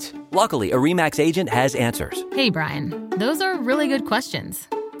negotiate? Luckily, a RE/MAX agent has answers. Hey, Bryan, those are really good questions.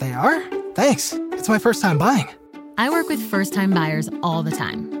 They are? Thanks. It's my first time buying. I work with first-time buyers all the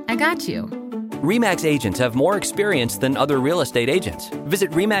time. I got you. RE/MAX agents have more experience than other real estate agents.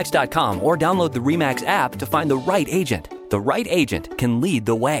 Visit RE/MAX.com or download the RE/MAX app to find the right agent. The right agent can lead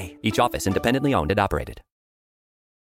the way. Each office independently owned and operated.